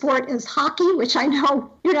favorite sport is hockey, which I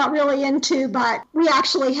know you're not really into, but we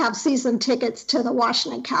actually have season tickets to the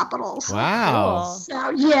Washington Capitals. Wow. Cool. So,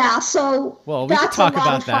 yeah, well, we could talk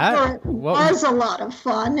about that. It was a lot of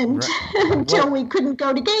fun until we couldn't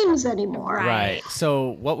go to games anymore. Right.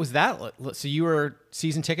 So what was that? So you were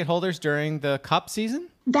season ticket holders during the Cup season?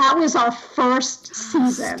 That was our first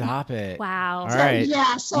season. Stop it. Wow. All right.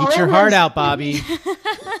 Yeah, so eat your heart out, Bobby.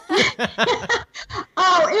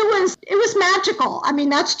 It was magical. I mean,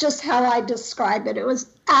 that's just how I describe it. It was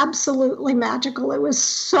absolutely magical. It was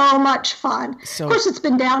so much fun. Of course, it's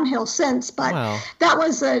been downhill since, but that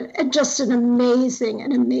was just an amazing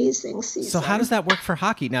season. So how does that work for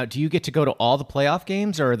hockey? Now, do you get to go to all the playoff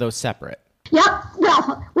games, or are those separate? Yep. Well,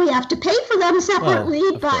 Well, we have to pay for them separately,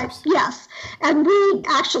 Well, of but course. yes. And we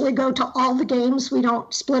actually go to all the games. We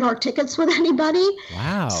don't split our tickets with anybody.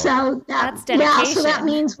 Wow. So That's so dedication. that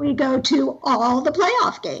means we go to all the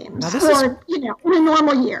playoff games Now, this is- in a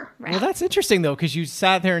normal year. Right. Well, that's interesting, though, because you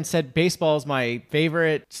sat there and said baseball is my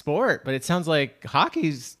favorite sport, but it sounds like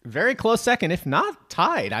hockey's very close second, if not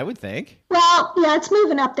tied, I would think. Well, yeah, it's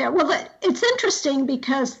moving up there. Well, it's interesting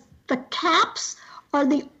because the Caps are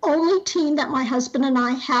the only team that my husband and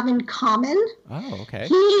I have in common. Oh, okay.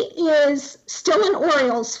 He is still an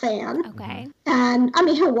Orioles fan. Okay. And I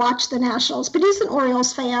mean, he'll watch the Nationals, but he's an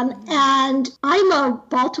Orioles fan. And I'm a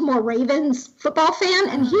Baltimore Ravens football fan,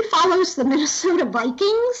 and he follows the Minnesota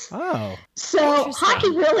Vikings. Oh, So Interesting. hockey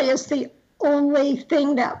really is the only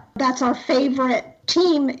thing that's our favorite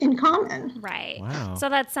team in common. Right. Wow. So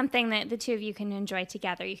that's something that the two of you can enjoy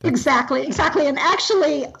together. You can, Exactly. And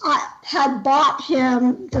actually, I had bought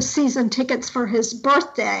him the season tickets for his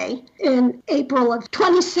birthday in April of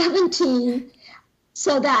 2017,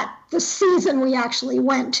 so that the season we actually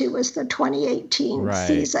went to was the 2018 Right.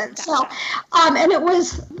 season. So, and it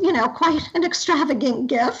was, quite an extravagant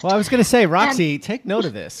gift. well, I was going to say, Roxy, take note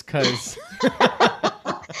of this, because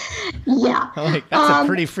Yeah. like that's a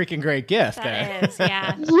pretty freaking great gift there. that is,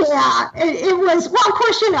 yeah. Yeah, it was. Well, of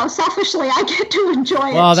course, selfishly, I get to enjoy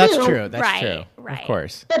it Well, too. that's true. That's Right, true. right. Of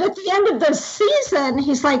course. But at the end of the season,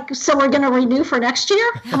 he's like, "So we're going to renew for next year?"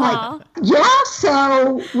 I'm Aw. like, "Yeah."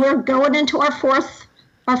 So we're going into our fourth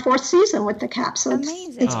season with the Caps. So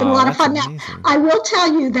Amazing. it's been a lot of that's fun. Now, amazing. I will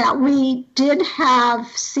tell you that we did have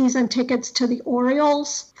season tickets to the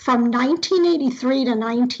Orioles from 1983 to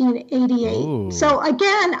 1988. Ooh. So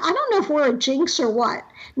again, I don't know if we're a jinx or what.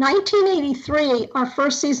 1983, our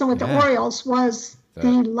first season with the Yeah. Orioles was the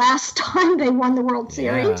last time they won the World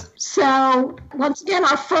Series. Yeah. So once again,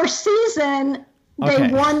 our first season, they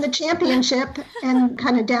Okay. won the championship and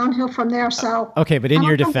kind of downhill from there. So Okay, but in I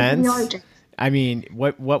your don't think we defense, are jinx. I mean,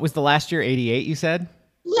 what was the last year? 88, you said?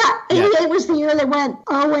 Yeah, 88 was the year they went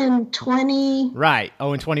 0-20. Right.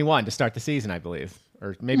 0-21 to start the season, I believe.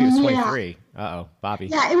 Or maybe it was Yeah. 23. Uh-oh, Bobby.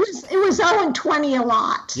 Yeah, it was 0-20 a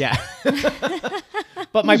lot. Yeah.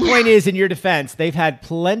 But my point is, in your defense, they've had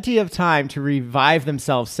plenty of time to revive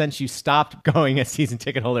themselves since you stopped going as season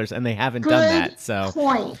ticket holders, and they haven't done Good that. So,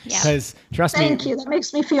 point. because trust me, Thank you. That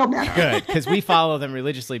makes me feel better. good, because we follow them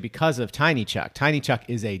religiously because of Tiny Chuck. Tiny Chuck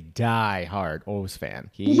is a die-hard O's fan.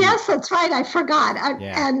 Yes, that's right. I forgot.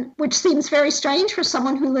 Yeah. And which seems very strange for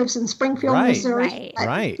someone who lives in Springfield, Right. Missouri. Right. But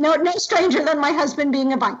Right. No stranger than my husband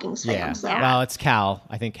being a Vikings fan. Yeah. So. Well, it's Cal.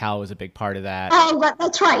 I think Cal was a big part of that. Oh,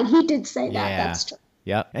 that's right. He did say that. Yeah. That's true.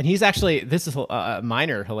 Yep. And he's actually, this is a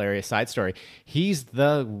minor hilarious side story. He's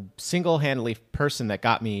the single-handedly person that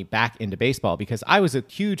got me back into baseball, because I was a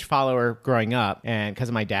huge follower growing up and because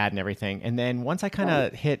of my dad and everything. And then once I kind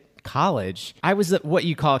of hit college, I was what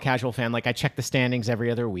you call a casual fan. Like, I checked the standings every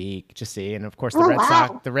other week to see. And of course, Oh,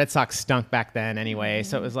 wow. the Red Sox stunk back then anyway.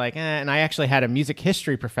 So it was like, and I actually had a music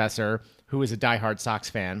history professor who was a diehard Sox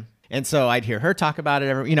fan. And so I'd hear her talk about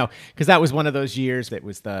it, because that was one of those years that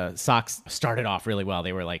was the Sox started off really well.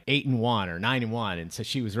 They were like 8-1 or 9-1. And so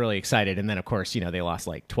she was really excited. And then, of course, they lost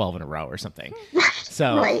like 12 in a row or something.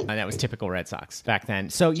 So, Right. and that was typical Red Sox back then.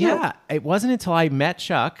 So, yeah, it wasn't until I met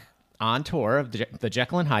Chuck on tour of the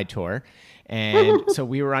Jekyll and Hyde tour. And so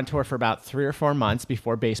we were on tour for about 3 or 4 months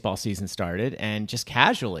before baseball season started. And just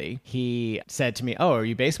casually, he said to me, "Oh, are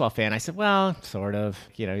you a baseball fan?" I said, "Well, sort of."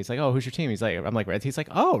 He's like, "Oh, who's your team?" I'm like, "Reds." He's like,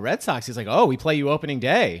 "Oh, Red Sox." He's like, "Oh, we play you opening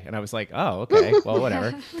day." And I was like, "Oh, okay, well,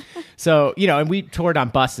 whatever." So, and we toured on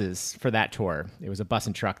buses for that tour. It was a bus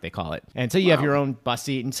and truck, they call it. And so you have your own bus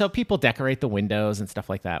seat. And so people decorate the windows and stuff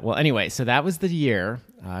like that. Well, anyway, so that was the year.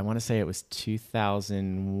 I want to say it was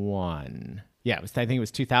 2001. Yeah, I think it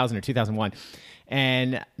was 2000 or 2001.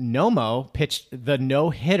 And Nomo pitched the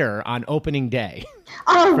no-hitter on opening day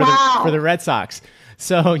Oh, wow. for the Red Sox.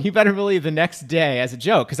 So you better believe the next day, as a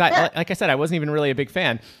joke, because like I said, I wasn't even really a big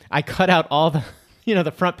fan. I cut out all the,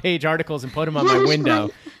 the front page articles and put them on my window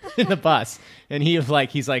in the bus. And he's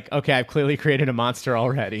like, "Okay, I've clearly created a monster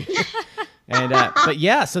already." And but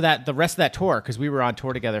yeah, so that the rest of that tour, because we were on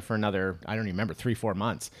tour together for another, I don't even remember, 3-4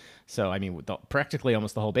 months. So I mean, practically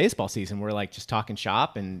almost the whole baseball season, we're like just talking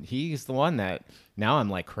shop, and he's the one that now I'm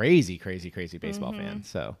like crazy baseball fan.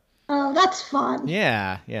 So Oh, that's fun.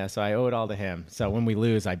 yeah. So I owe it all to him. So when we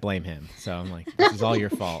lose, I blame him. So I'm like, this is all your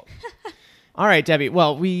fault. All right, Debbie.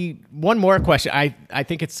 Well, one more question. I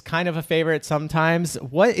think it's kind of a favorite sometimes.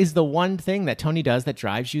 What is the one thing that Tony does that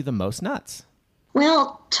drives you the most nuts?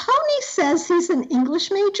 Well, Tony says he's an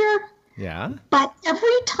English major, Yeah. but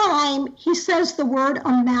every time he says the word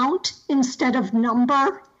amount instead of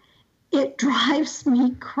number, it drives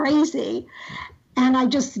me crazy. And I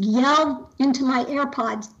just yell into my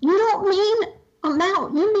AirPods, "You don't mean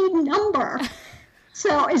amount, you mean number."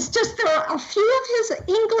 So it's just there are a few of his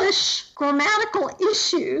English grammatical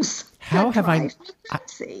issues. How have I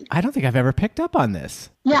don't think I've ever picked up on this.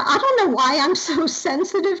 Yeah, I don't know why I'm so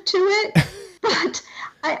sensitive to it, but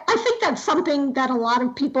I think that's something that a lot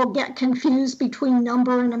of people get confused between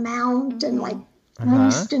number and amount and like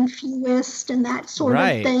least and fewest and that sort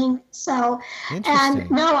of thing. So,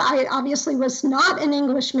 and no, I obviously was not an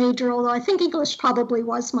English major, although I think English probably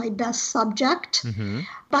was my best subject.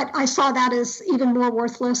 But I saw that as even more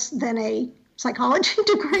worthless than a psychology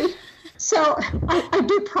degree. So I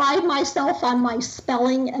do pride myself on my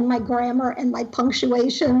spelling and my grammar and my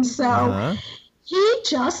punctuation. So he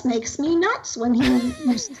just makes me nuts when he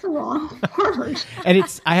uses the wrong word. And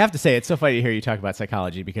I have to say, it's so funny to hear you talk about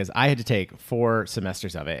psychology because I had to take 4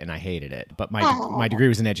 semesters of it and I hated it. But my degree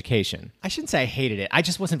was in education. I shouldn't say I hated it. I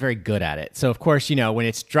just wasn't very good at it. So, of course, when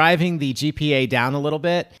it's driving the GPA down a little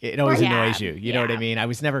bit, it always annoys you. You know what I mean? I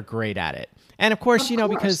was never great at it. And of course,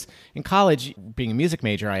 because in college, being a music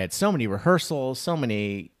major, I had so many rehearsals,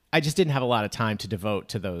 I just didn't have a lot of time to devote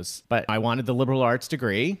to those. But I wanted the liberal arts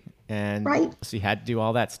degree. And so you had to do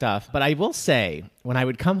all that stuff. But I will say, when I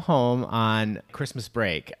would come home on Christmas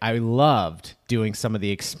break, I loved doing some of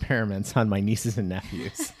the experiments on my nieces and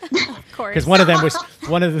nephies. Of course. Because one of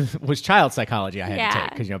them was child psychology I had to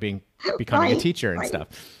take. Because, becoming a teacher and stuff.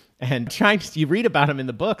 And you read about them in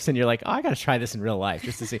the books and you're like, oh, I got to try this in real life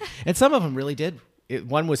just to see. And some of them really did.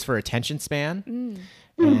 One was for attention span. And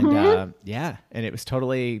and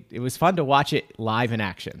it was fun to watch it live in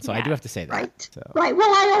action. So I do have to say that. Right. Well,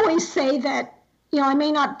 I always say that, I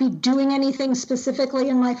may not be doing anything specifically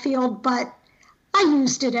in my field, but I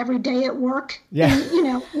used it every day at work. Yeah.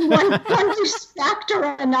 In one respect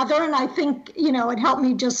or another. And I think, it helped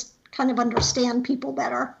me just kind of understand people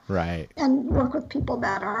better. Right. And work with people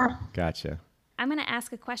better. Gotcha. I'm going to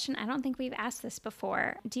ask a question. I don't think we've asked this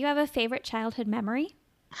before. Do you have a favorite childhood memory?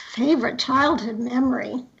 Favorite childhood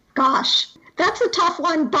memory? Gosh, that's a tough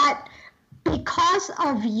one, but because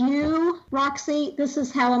of you, Roxy, this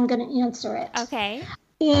is how I'm going to answer it. Okay.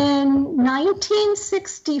 In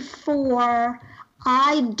 1964,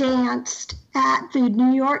 I danced at the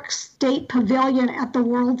New York State Pavilion at the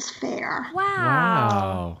World's Fair.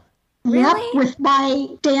 Wow. Yep, Really? with my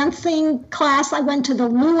dancing class, I went to the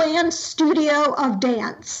Luann Studio of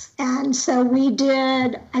Dance. And so we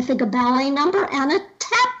did, I think, a ballet number and a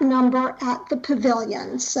tap number at the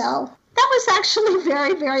pavilion. So that was actually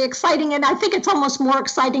very, very exciting. And I think it's almost more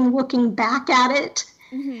exciting looking back at it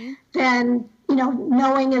than,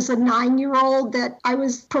 knowing as a 9-year-old that I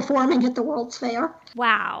was performing at the World's Fair.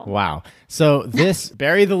 Wow. So this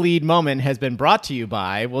Bury the Lead moment has been brought to you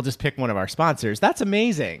by, we'll just pick one of our sponsors. That's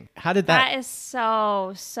amazing. How did that? That is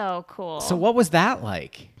so, so cool. So what was that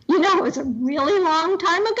like? It was a really long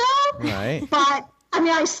time ago. Right. But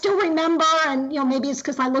I still remember, and maybe it's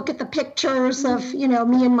because I look at the pictures of me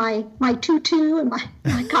in my tutu and my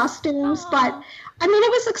costumes, but it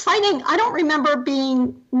was exciting. I don't remember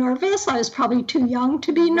being nervous. I was probably too young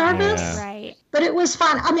to be nervous. Right. But it was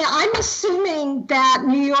fun. I'm assuming that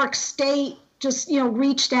New York State just,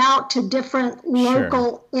 reached out to different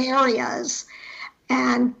local areas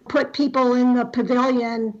and put people in the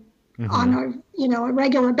pavilion on a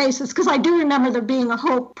regular basis. Because I do remember there being a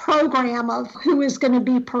whole program of who is going to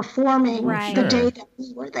be performing the day that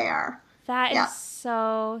we were there. That is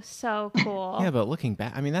so, so cool. Yeah, but looking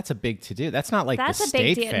back, that's a big to-do. That's not like that's the a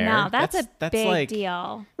state big deal. fair. No, that's a big like,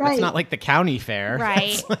 deal. Right. That's not like the county fair.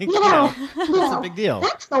 Right. That's a big deal.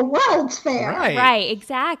 That's the World's Fair. Right,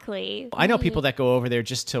 exactly. I know people that go over there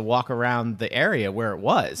just to walk around the area where it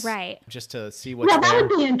was. Right. Just to see what's that there.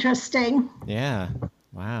 would be interesting. Yeah.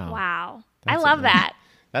 Wow. I love that.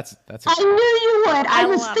 That's. I knew you would. I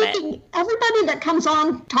was love thinking everybody that comes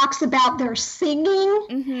on talks about their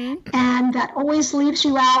singing, and that always leaves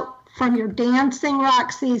you out from your dancing,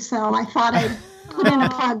 Roxy. So I thought I'd put in a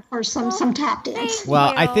plug for some tap dance.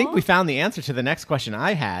 Well, I think we found the answer to the next question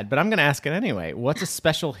I had, but I'm going to ask it anyway. What's a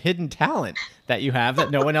special hidden talent that you have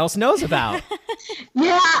that no one else knows about?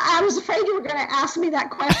 Yeah, I was afraid you were going to ask me that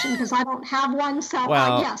question because I don't have one. So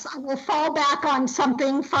yes, I will fall back on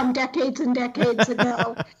something from decades and decades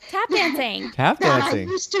ago. Tap dancing. Tap dancing.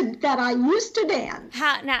 That I used to dance.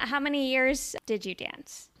 How many years did you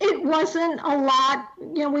dance? It wasn't a lot.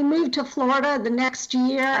 We moved to Florida the next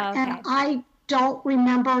year, and I don't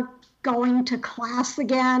remember going to class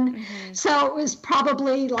again. So it was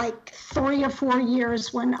probably like 3 or 4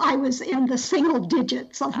 years when I was in the single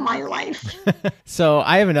digits of my life. So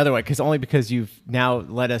I have another one because you've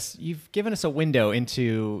given us a window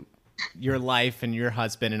into your life and your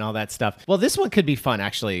husband and all that stuff. Well, this one could be fun,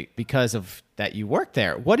 actually, because of that you work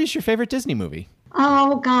there. What is your favorite Disney movie?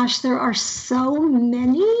 Oh, gosh, there are so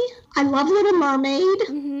many. I love Little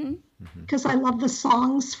Mermaid because I love the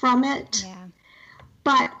songs from it. Yeah.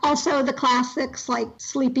 But also the classics like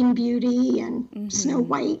Sleeping Beauty and Snow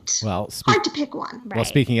White. Well, hard to pick one. Well,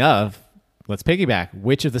 speaking of, let's piggyback.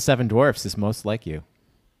 Which of the 7 dwarfs is most like you?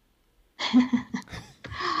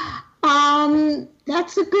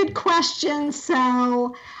 That's a good question.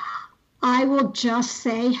 So I will just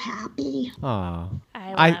say Happy. Aw.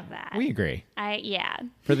 I love that. We agree. Yeah.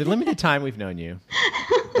 For the limited time we've known you.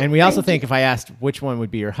 And we also think if I asked which one would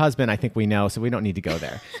be your husband, I think we know, so we don't need to go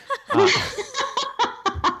there.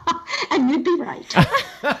 And you'd be right.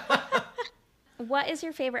 What is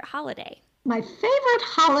your favorite holiday? My favorite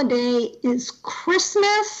holiday is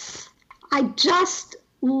Christmas. I just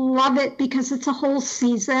love it because it's a whole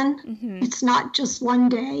season. It's not just one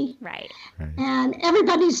day. Right. And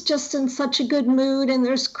everybody's just in such a good mood, and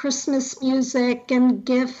there's Christmas music and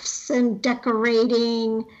gifts and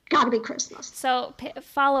decorating. Gotta be Christmas. So,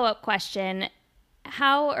 follow-up question.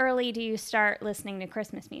 How early do you start listening to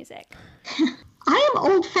Christmas music? I am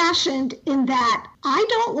old-fashioned in that I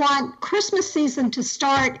don't want Christmas season to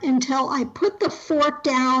start until I put the fork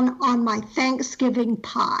down on my Thanksgiving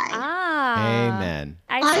pie. Amen.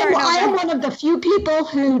 I am one of the few people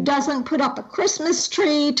who doesn't put up a Christmas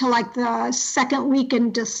tree till like the second week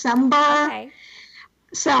in December. Okay.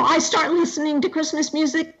 So I start listening to Christmas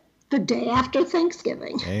music the day after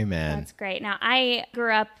Thanksgiving. Amen. That's great. Now, I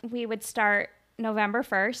grew up, we would start November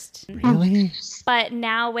 1st. Really? But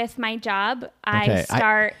now with my job, I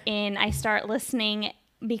start listening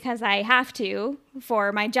because I have to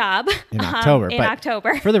for my job in October.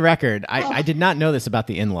 October. For the record, I did not know this about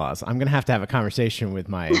the in-laws. I'm going to have a conversation with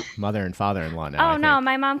my mother and father-in-law now. Oh, no.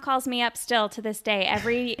 My mom calls me up still to this day.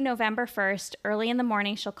 Every November 1st, early in the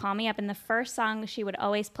morning, she'll call me up. And the first song she would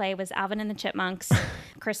always play was Alvin and the Chipmunks,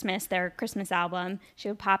 Christmas, their Christmas album. She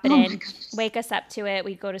would pop it in, wake us up to it.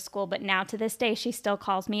 We'd go to school. But now to this day, she still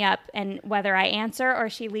calls me up. And whether I answer or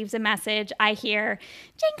she leaves a message, I hear,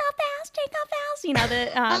 Jingle Bells, Jingle Bells. You know,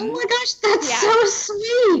 the... oh my gosh, that's so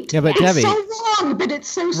sweet. Yeah, but it's Debbie, so wrong, but it's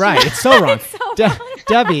so sweet. Right, it's so wrong. It's so wrong.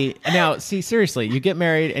 Debbie, now, see, seriously, you get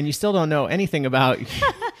married and you still don't know anything about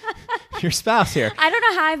your spouse here. I don't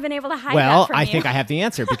know how I've been able to hide that from you. I think I have the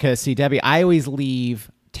answer because, see, Debbie, I always leave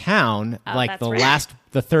town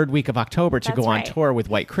the third week of October to go on tour with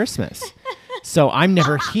White Christmas. So I'm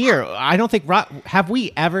never here. I don't think, have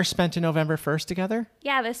we ever spent a November 1st together?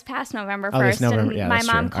 Yeah, this past November 1st. November, and my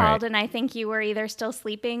mom true. called and I think you were either still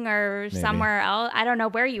sleeping or somewhere else. I don't know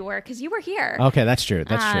where you were because you were here. Okay, that's true.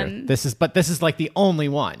 That's true. This is like the only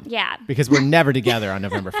one. Yeah. Because we're never together on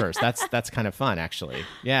November 1st. That's kind of fun, actually.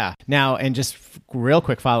 Yeah. Now, and just real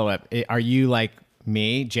quick follow-up. Are you like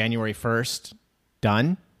me, January 1st,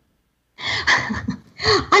 done?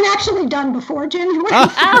 I'm actually done before January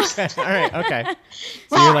 1st. Okay. All right. Okay.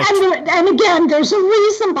 So well, and again, there's a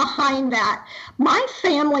reason behind that. My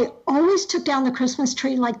family always took down the Christmas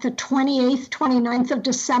tree like the 28th, 29th of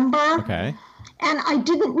December. Okay. And I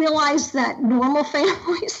didn't realize that normal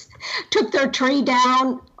families took their tree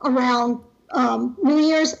down around New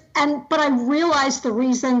Year's. But I realized the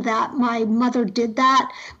reason that my mother did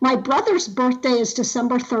that. My brother's birthday is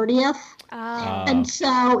December 30th. And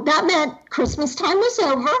so that meant Christmas time was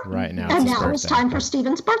over. Right now. And now it was time for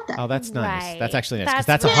Steven's birthday. Oh, that's nice. Right. That's actually nice because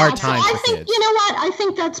that's a hard time for kids. You know what? I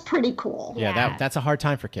think that's pretty cool. Yeah, that's a hard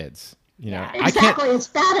time for kids. You know, exactly. It's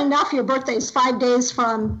bad enough your birthday is 5 days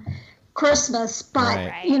from Christmas, but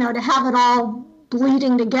to have it all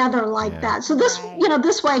bleeding together like that. So this,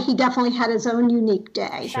 this way he definitely had his own unique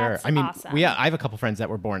day. Sure. That's I mean, awesome. I have a couple friends that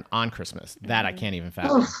were born on Christmas. That I can't even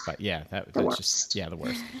fathom. But yeah, that's worst. just the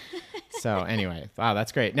worst. So anyway, wow,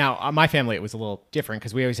 that's great. Now, my family, it was a little different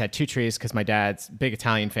because we always had 2 trees because my dad's big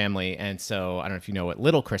Italian family. And so I don't know if you know what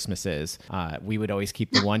Little Christmas is. We would always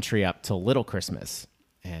keep the one tree up till Little Christmas.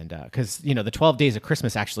 And because, the 12 days of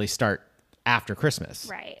Christmas actually start after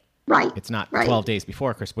Christmas. Right. It's not 12 days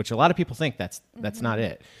before Christmas, which a lot of people think that's not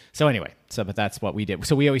it. So anyway, but that's what we did.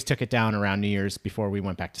 So we always took it down around New Year's before we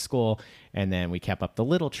went back to school. And then we kept up the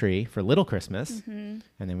little tree for Little Christmas. And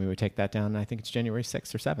then we would take that down. I think it's January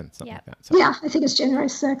 6th or 7th, something like that. So. Yeah, I think it's January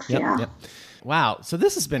 6th. Yep. Wow. So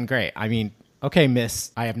this has been great. I mean, okay,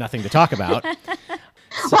 Miss, I have nothing to talk about.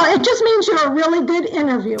 Well, it just means you're a really good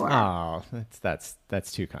interviewer. Oh, that's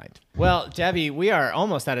too kind. Well, Debbie, we are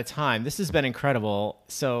almost out of time. This has been incredible.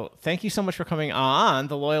 So thank you so much for coming on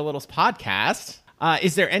the Loyal Littles podcast.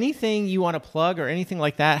 Is there anything you want to plug or anything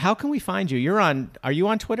like that? How can we find you? Are you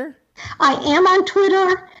on Twitter? I am on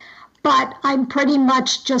Twitter. but I'm pretty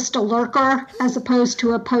much just a lurker as opposed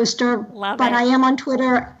to a poster. Love but it. I am on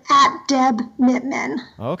Twitter at Deb Mitman.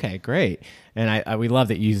 Okay, great. And we love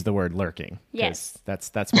that you use the word lurking. Yes.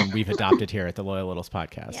 That's one we've adopted here at the Loyal Littles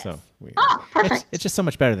podcast. Yes. So Perfect. it's just so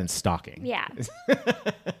much better than stalking. Yeah. It's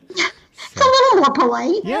a little more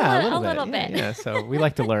polite. Yeah, A a little bit. bit. Yeah, so we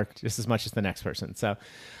like to lurk just as much as the next person. So,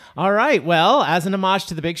 all right. Well, as an homage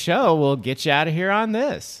to the big show, we'll get you out of here on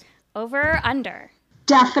this. Over or under?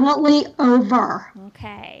 Definitely over.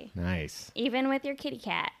 Okay. Nice. Even with your kitty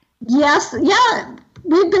cat. Yes, yeah.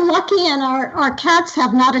 We've been lucky, and our cats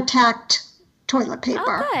have not attacked toilet paper.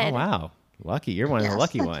 Oh, good. Oh, wow. Lucky. You're one of the Yes.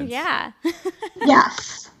 lucky ones. Yeah.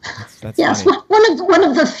 Yes. That's Yes, funny. one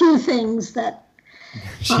of the few things that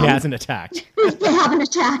She hasn't attacked. they haven't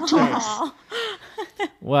attacked. Yes. Aw.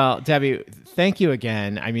 Well, Debbie, thank you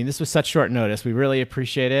again. I mean, this was such short notice. We really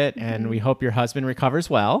appreciate it, and we hope your husband recovers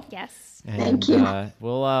well. Yes. And, Thank you.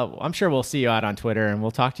 I'm sure we'll see you out on Twitter, and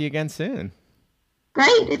we'll talk to you again soon. Great.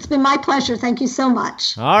 It's been my pleasure. Thank you so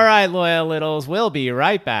much. All right, Loyal Littles, we'll be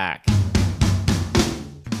right back.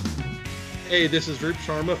 Hey, this is Roop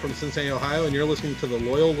Sharma from Cincinnati, Ohio, and you're listening to the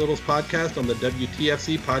Loyal Littles podcast on the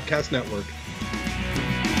WTFC Podcast Network.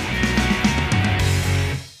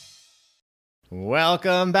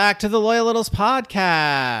 Welcome back to the Loyal Littles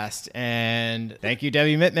podcast. And thank you,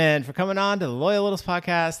 Debbie Mitman, for coming on to the Loyal Littles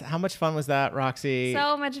podcast. How much fun was that, Roxy?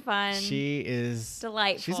 So much fun. She is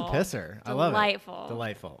Delightful. She's a pisser. I love it.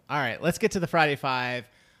 Delightful. All right, let's get to the Friday Five.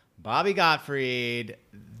 Bobby Gottfried.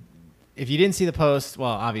 If you didn't see the post, well,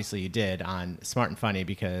 obviously you did on Smart and Funny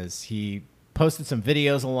because he posted some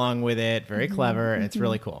videos along with it. Very clever. It's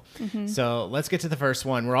really cool. So let's get to the first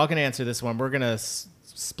one. We're all going to answer this one. We're going to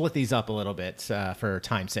split these up a little bit for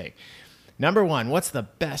time's sake. Number one, what's the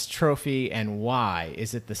best trophy and why?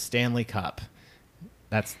 Is it the Stanley Cup?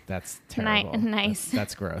 That's terrible. Nice.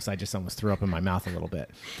 That's gross. I just almost threw up in my mouth a little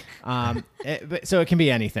bit. So it can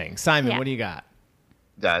be anything. Simon, Yeah. what do you got?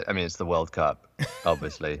 I mean, it's the World Cup,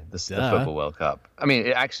 obviously, the football World Cup. I mean,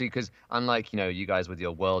 it actually, because unlike, you guys with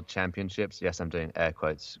your world championships, yes, I'm doing air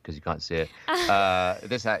quotes because you can't see it.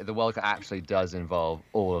 The World Cup actually does involve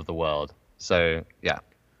all of the world. So, yeah,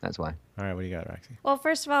 that's why. All right, what do you got, Roxy? Well,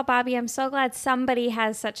 first of all, Bobby, I'm so glad somebody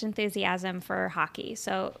has such enthusiasm for hockey.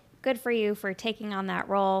 So good for you for taking on that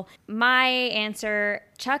role. My answer,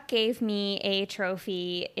 Chuck gave me a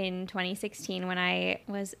trophy in 2016 when I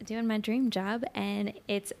was doing my dream job, and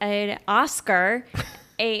it's an Oscar,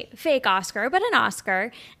 a fake Oscar, but an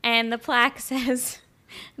Oscar, and the plaque says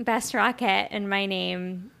Best Rockette and my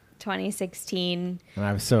name, 2016. And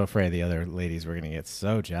I was so afraid the other ladies were going to get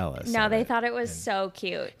so jealous. No, of they it. thought it was so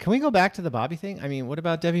cute. Can we go back to the Bobby thing? I mean, what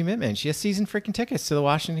about Debbie Mitman? She has season freaking tickets to the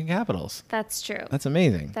Washington Capitals. That's true. That's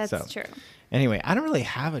amazing. That's So, true. Anyway, I don't really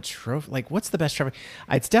have a trophy. Like, what's the best trophy?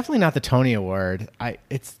 It's definitely not the Tony Award.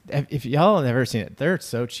 If y'all have never seen it, they're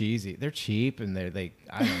so cheesy. They're cheap and I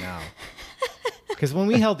don't know. Because when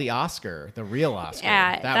we held the Oscar, the real Oscar,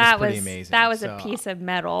 that was pretty amazing. That was a piece of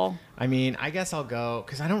metal. I mean, I guess I'll go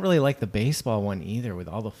because I don't really like the baseball one either. With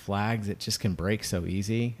all the flags, it just can break so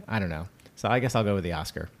easy. I don't know. So I guess I'll go with the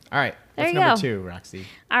Oscar. All right. There What's you number go. 2, Roxy?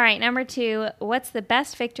 All right, number 2. What's the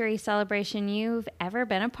best victory celebration you've ever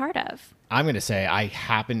been a part of? I'm going to say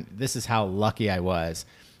this is how lucky I was.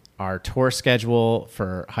 Our tour schedule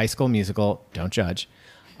for High School Musical, don't judge.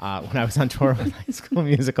 When I was on tour with High School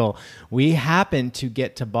Musical, we happened to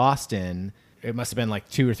get to Boston. It must have been like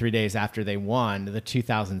 2 or 3 days after they won the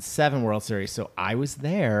 2007 World Series. So I was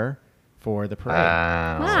there for the parade.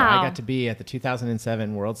 Wow. So Wow. I got to be at the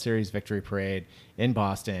 2007 World Series Victory Parade in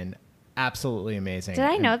Boston. Absolutely amazing. Did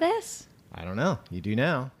I And know this? I don't know. You do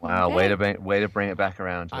now. Wow, Okay. way to bring it back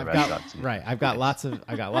around to the Red Sox. I've got lots of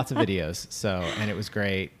videos. So, and it was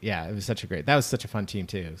great. Yeah, it was that was such a fun team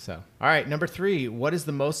too. So, all right, number 3, what is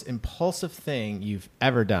the most impulsive thing you've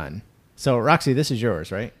ever done? So, Roxy, this is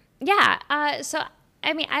yours, right? Yeah. So,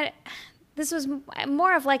 I mean, this was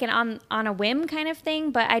more of like an on a whim kind of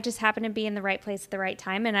thing, but I just happened to be in the right place at the right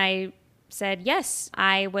time, and I said yes.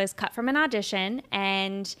 I was cut from an audition,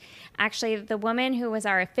 and actually the woman who was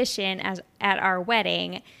our officiant at our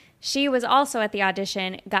wedding, she was also at the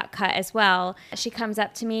audition, got cut as well. She comes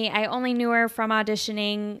up to me. I only knew her from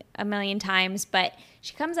auditioning a million times, but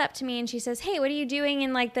she comes up to me and she says, "Hey, what are you doing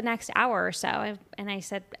in like the next hour or so?" And I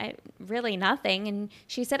said, "Really nothing." And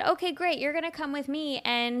she said, "Okay, great. You're going to come with me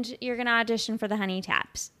and you're going to audition for the Honey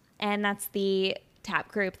Taps." And that's the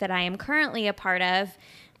tap group that I am currently a part of.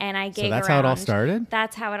 And I gave So that's how it all started?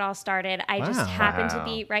 That's how it all started. I just Wow. happened to Wow.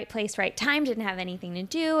 be right place, right time, didn't have anything to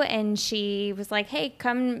do. And she was like, "Hey,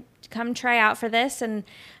 come try out for this." And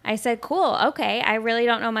I said, "Cool. Okay. I really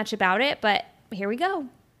don't know much about it, but here we go."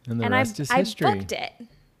 And the rest is history. I booked it.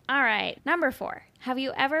 All right. Number 4. Have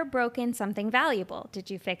you ever broken something valuable? Did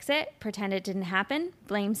you fix it? Pretend it didn't happen?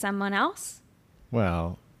 Blame someone else?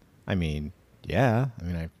 Well, I mean, yeah. I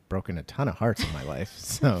mean, I've broken a ton of hearts in my life.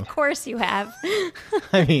 So Of course you have.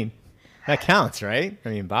 I mean, that counts, right? I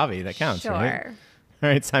mean, Bobby, that counts, Sure. right? All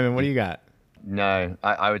right, Simon, what do you got? No,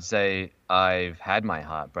 I would say I've had my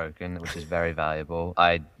heart broken, which is very valuable.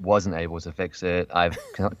 I wasn't able to fix it. I've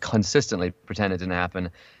consistently pretended it didn't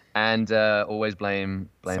happen, and always blame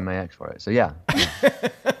my ex for it. So yeah.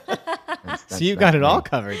 So you got it all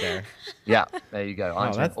covered there. Yeah, there you go.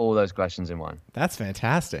 Answering all those questions in one. That's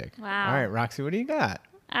fantastic. Wow. All right, Roxy, what do you got?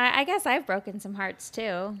 I guess I've broken some hearts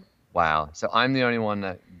too. Wow. So I'm the only one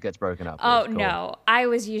that gets broken up with. Oh, Cool. no. I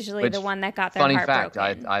was usually the one that got their Funny heart fact,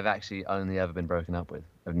 broken. I've actually only ever been broken up with.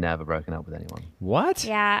 I've never broken up with anyone. What?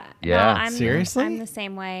 Yeah. Yeah. No, Seriously? I'm the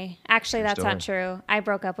same way. Actually, that's not true. I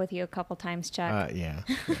broke up with you a couple times, Chuck. Yeah.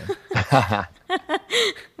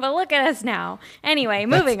 But look at us now. Anyway,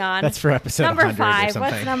 moving on. That's for episode number 100 or 5.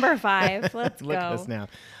 something. What's number 5? Let's Look go. at us now.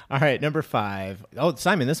 All right, number 5. Oh,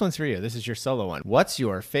 Simon, this one's for you. This is your solo one. What's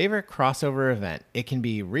your favorite crossover event? It can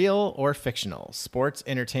be real or fictional. Sports,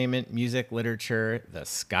 entertainment, music, literature. The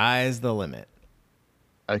sky's the limit.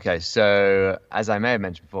 Okay, so as I may have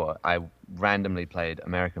mentioned before, I randomly played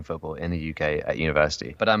American football in the UK at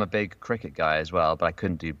university. But I'm a big cricket guy as well, but I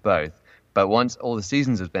couldn't do both. But once all the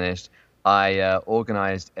seasons had finished, I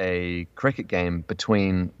organized a cricket game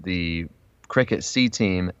between the cricket C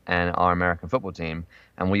team and our American football team.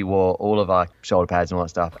 And we wore all of our shoulder pads and all that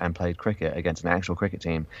stuff and played cricket against an actual cricket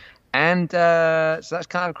team. And so that's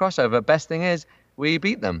kind of a crossover. Best thing is we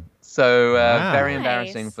beat them. So Wow. very Nice.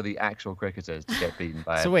 embarrassing for the actual cricketers to get beaten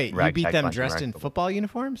by So wait, you ragtag beat them bunch of dressed American in football. football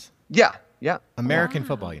uniforms? Yeah, yeah, American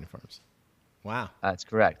football uniforms. Wow. that's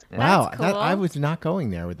correct. Yeah. Wow, That's cool. I was not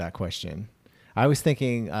going there with that question. I was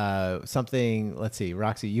thinking something. Let's see,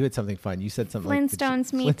 Roxy, you had something fun. You said something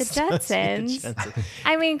Flintstones meet the Jetsons.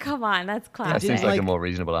 I mean, come on. That's That classic. seems didn't like a like- more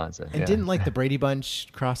reasonable answer. And yeah. didn't like the Brady Bunch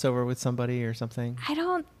crossover with somebody or something? I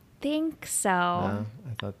don't think so. No,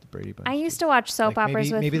 I thought the Brady Bunch. I used to watch soap like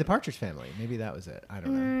operas with... maybe the Partridge Family. Maybe that was it. I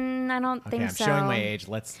don't know. I don't Okay, think I'm so. showing my age.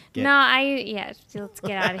 Let's get. No, let's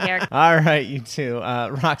get out of here. All right, you two.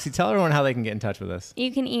 Roxy, tell everyone how they can get in touch with us.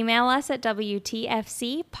 You can email us at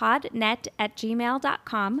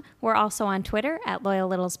wtfcpodnet@gmail.com. We're also on Twitter at Loyal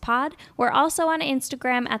Littles Pod. We're also on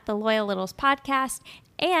Instagram at the Loyal Littles Podcast.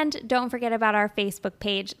 And don't forget about our Facebook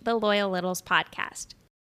page, the Loyal Littles Podcast.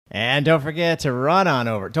 And don't forget to run on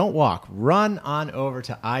over to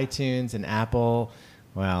iTunes and Apple.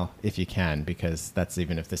 Well, if you can, because that's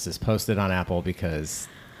even if this is posted on Apple, because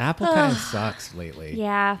Apple kind of sucks lately.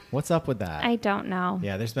 Yeah. What's up with that? I don't know.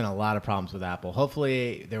 Yeah, there's been a lot of problems with Apple.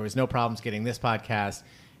 Hopefully there was no problems getting this podcast,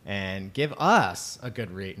 and give us a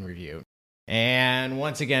good rate and review. And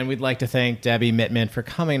once again, we'd like to thank Debbie Mitman for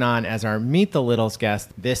coming on as our Meet the Littles guest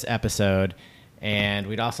this episode. And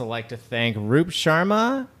we'd also like to thank Roop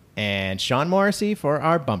Sharma and Sean Morrissey for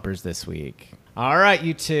our bumpers this week. All right,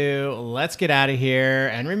 you two, let's get out of here.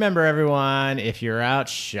 And remember, everyone, if you're out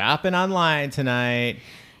shopping online tonight,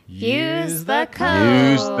 Use the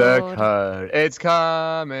code. Use the code. It's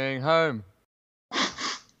coming home.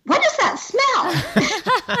 What does that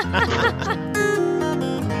smell?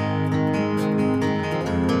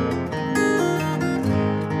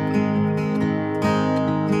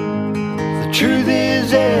 The truth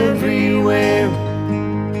is everywhere.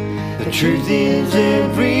 The truth is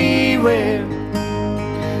everywhere.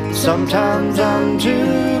 Sometimes I'm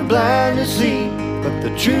too blind to see, but the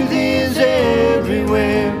truth is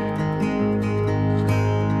everywhere.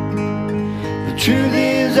 The truth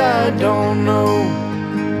is I don't know.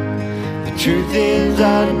 The truth is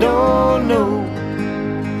I don't know.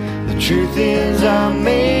 The truth is I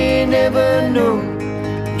may never know.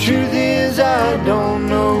 The truth is I don't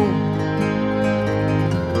know.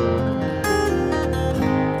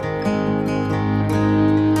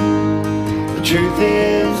 The truth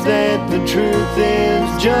is that the truth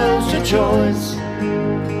is just a choice.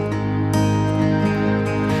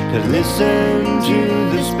 To listen to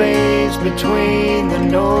the space between the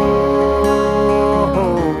notes.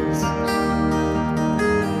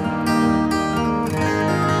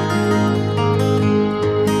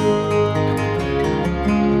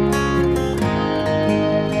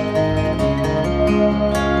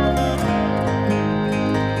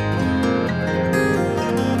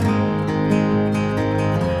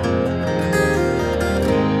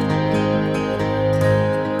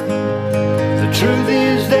 The truth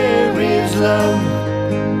is there is love.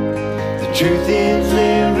 The truth is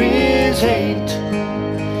there is hate.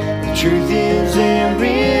 The truth is there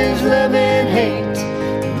is love and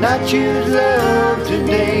hate. not choose love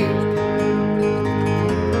today.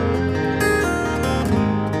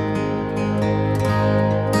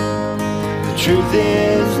 The truth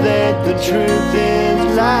is that the truth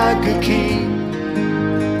is like a key.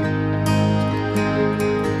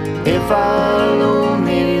 If I'll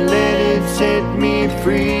only let it set me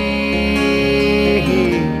free.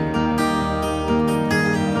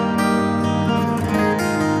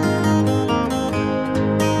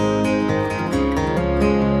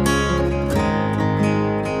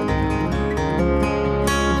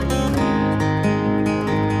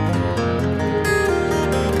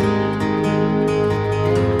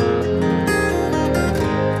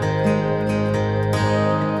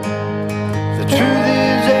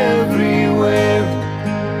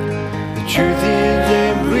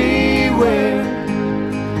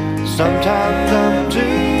 Sometimes I'm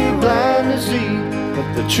too blind to see,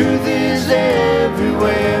 but the truth is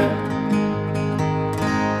everywhere.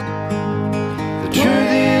 The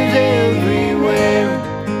truth is everywhere.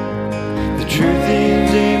 The truth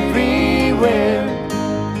is everywhere.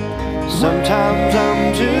 Sometimes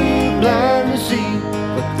I'm too blind to see,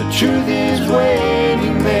 but the truth is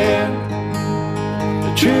waiting there.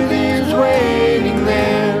 The truth is waiting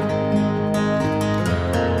there.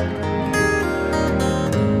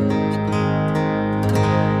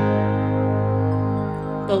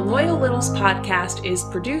 The Loyal Littles podcast is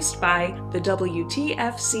produced by the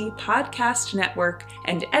WTFC Podcast Network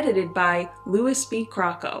and edited by Louis B.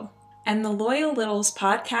 Crocco. And the Loyal Littles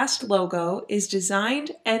podcast logo is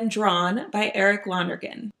designed and drawn by Eric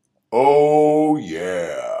Lonergan. Oh,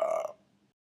 yeah.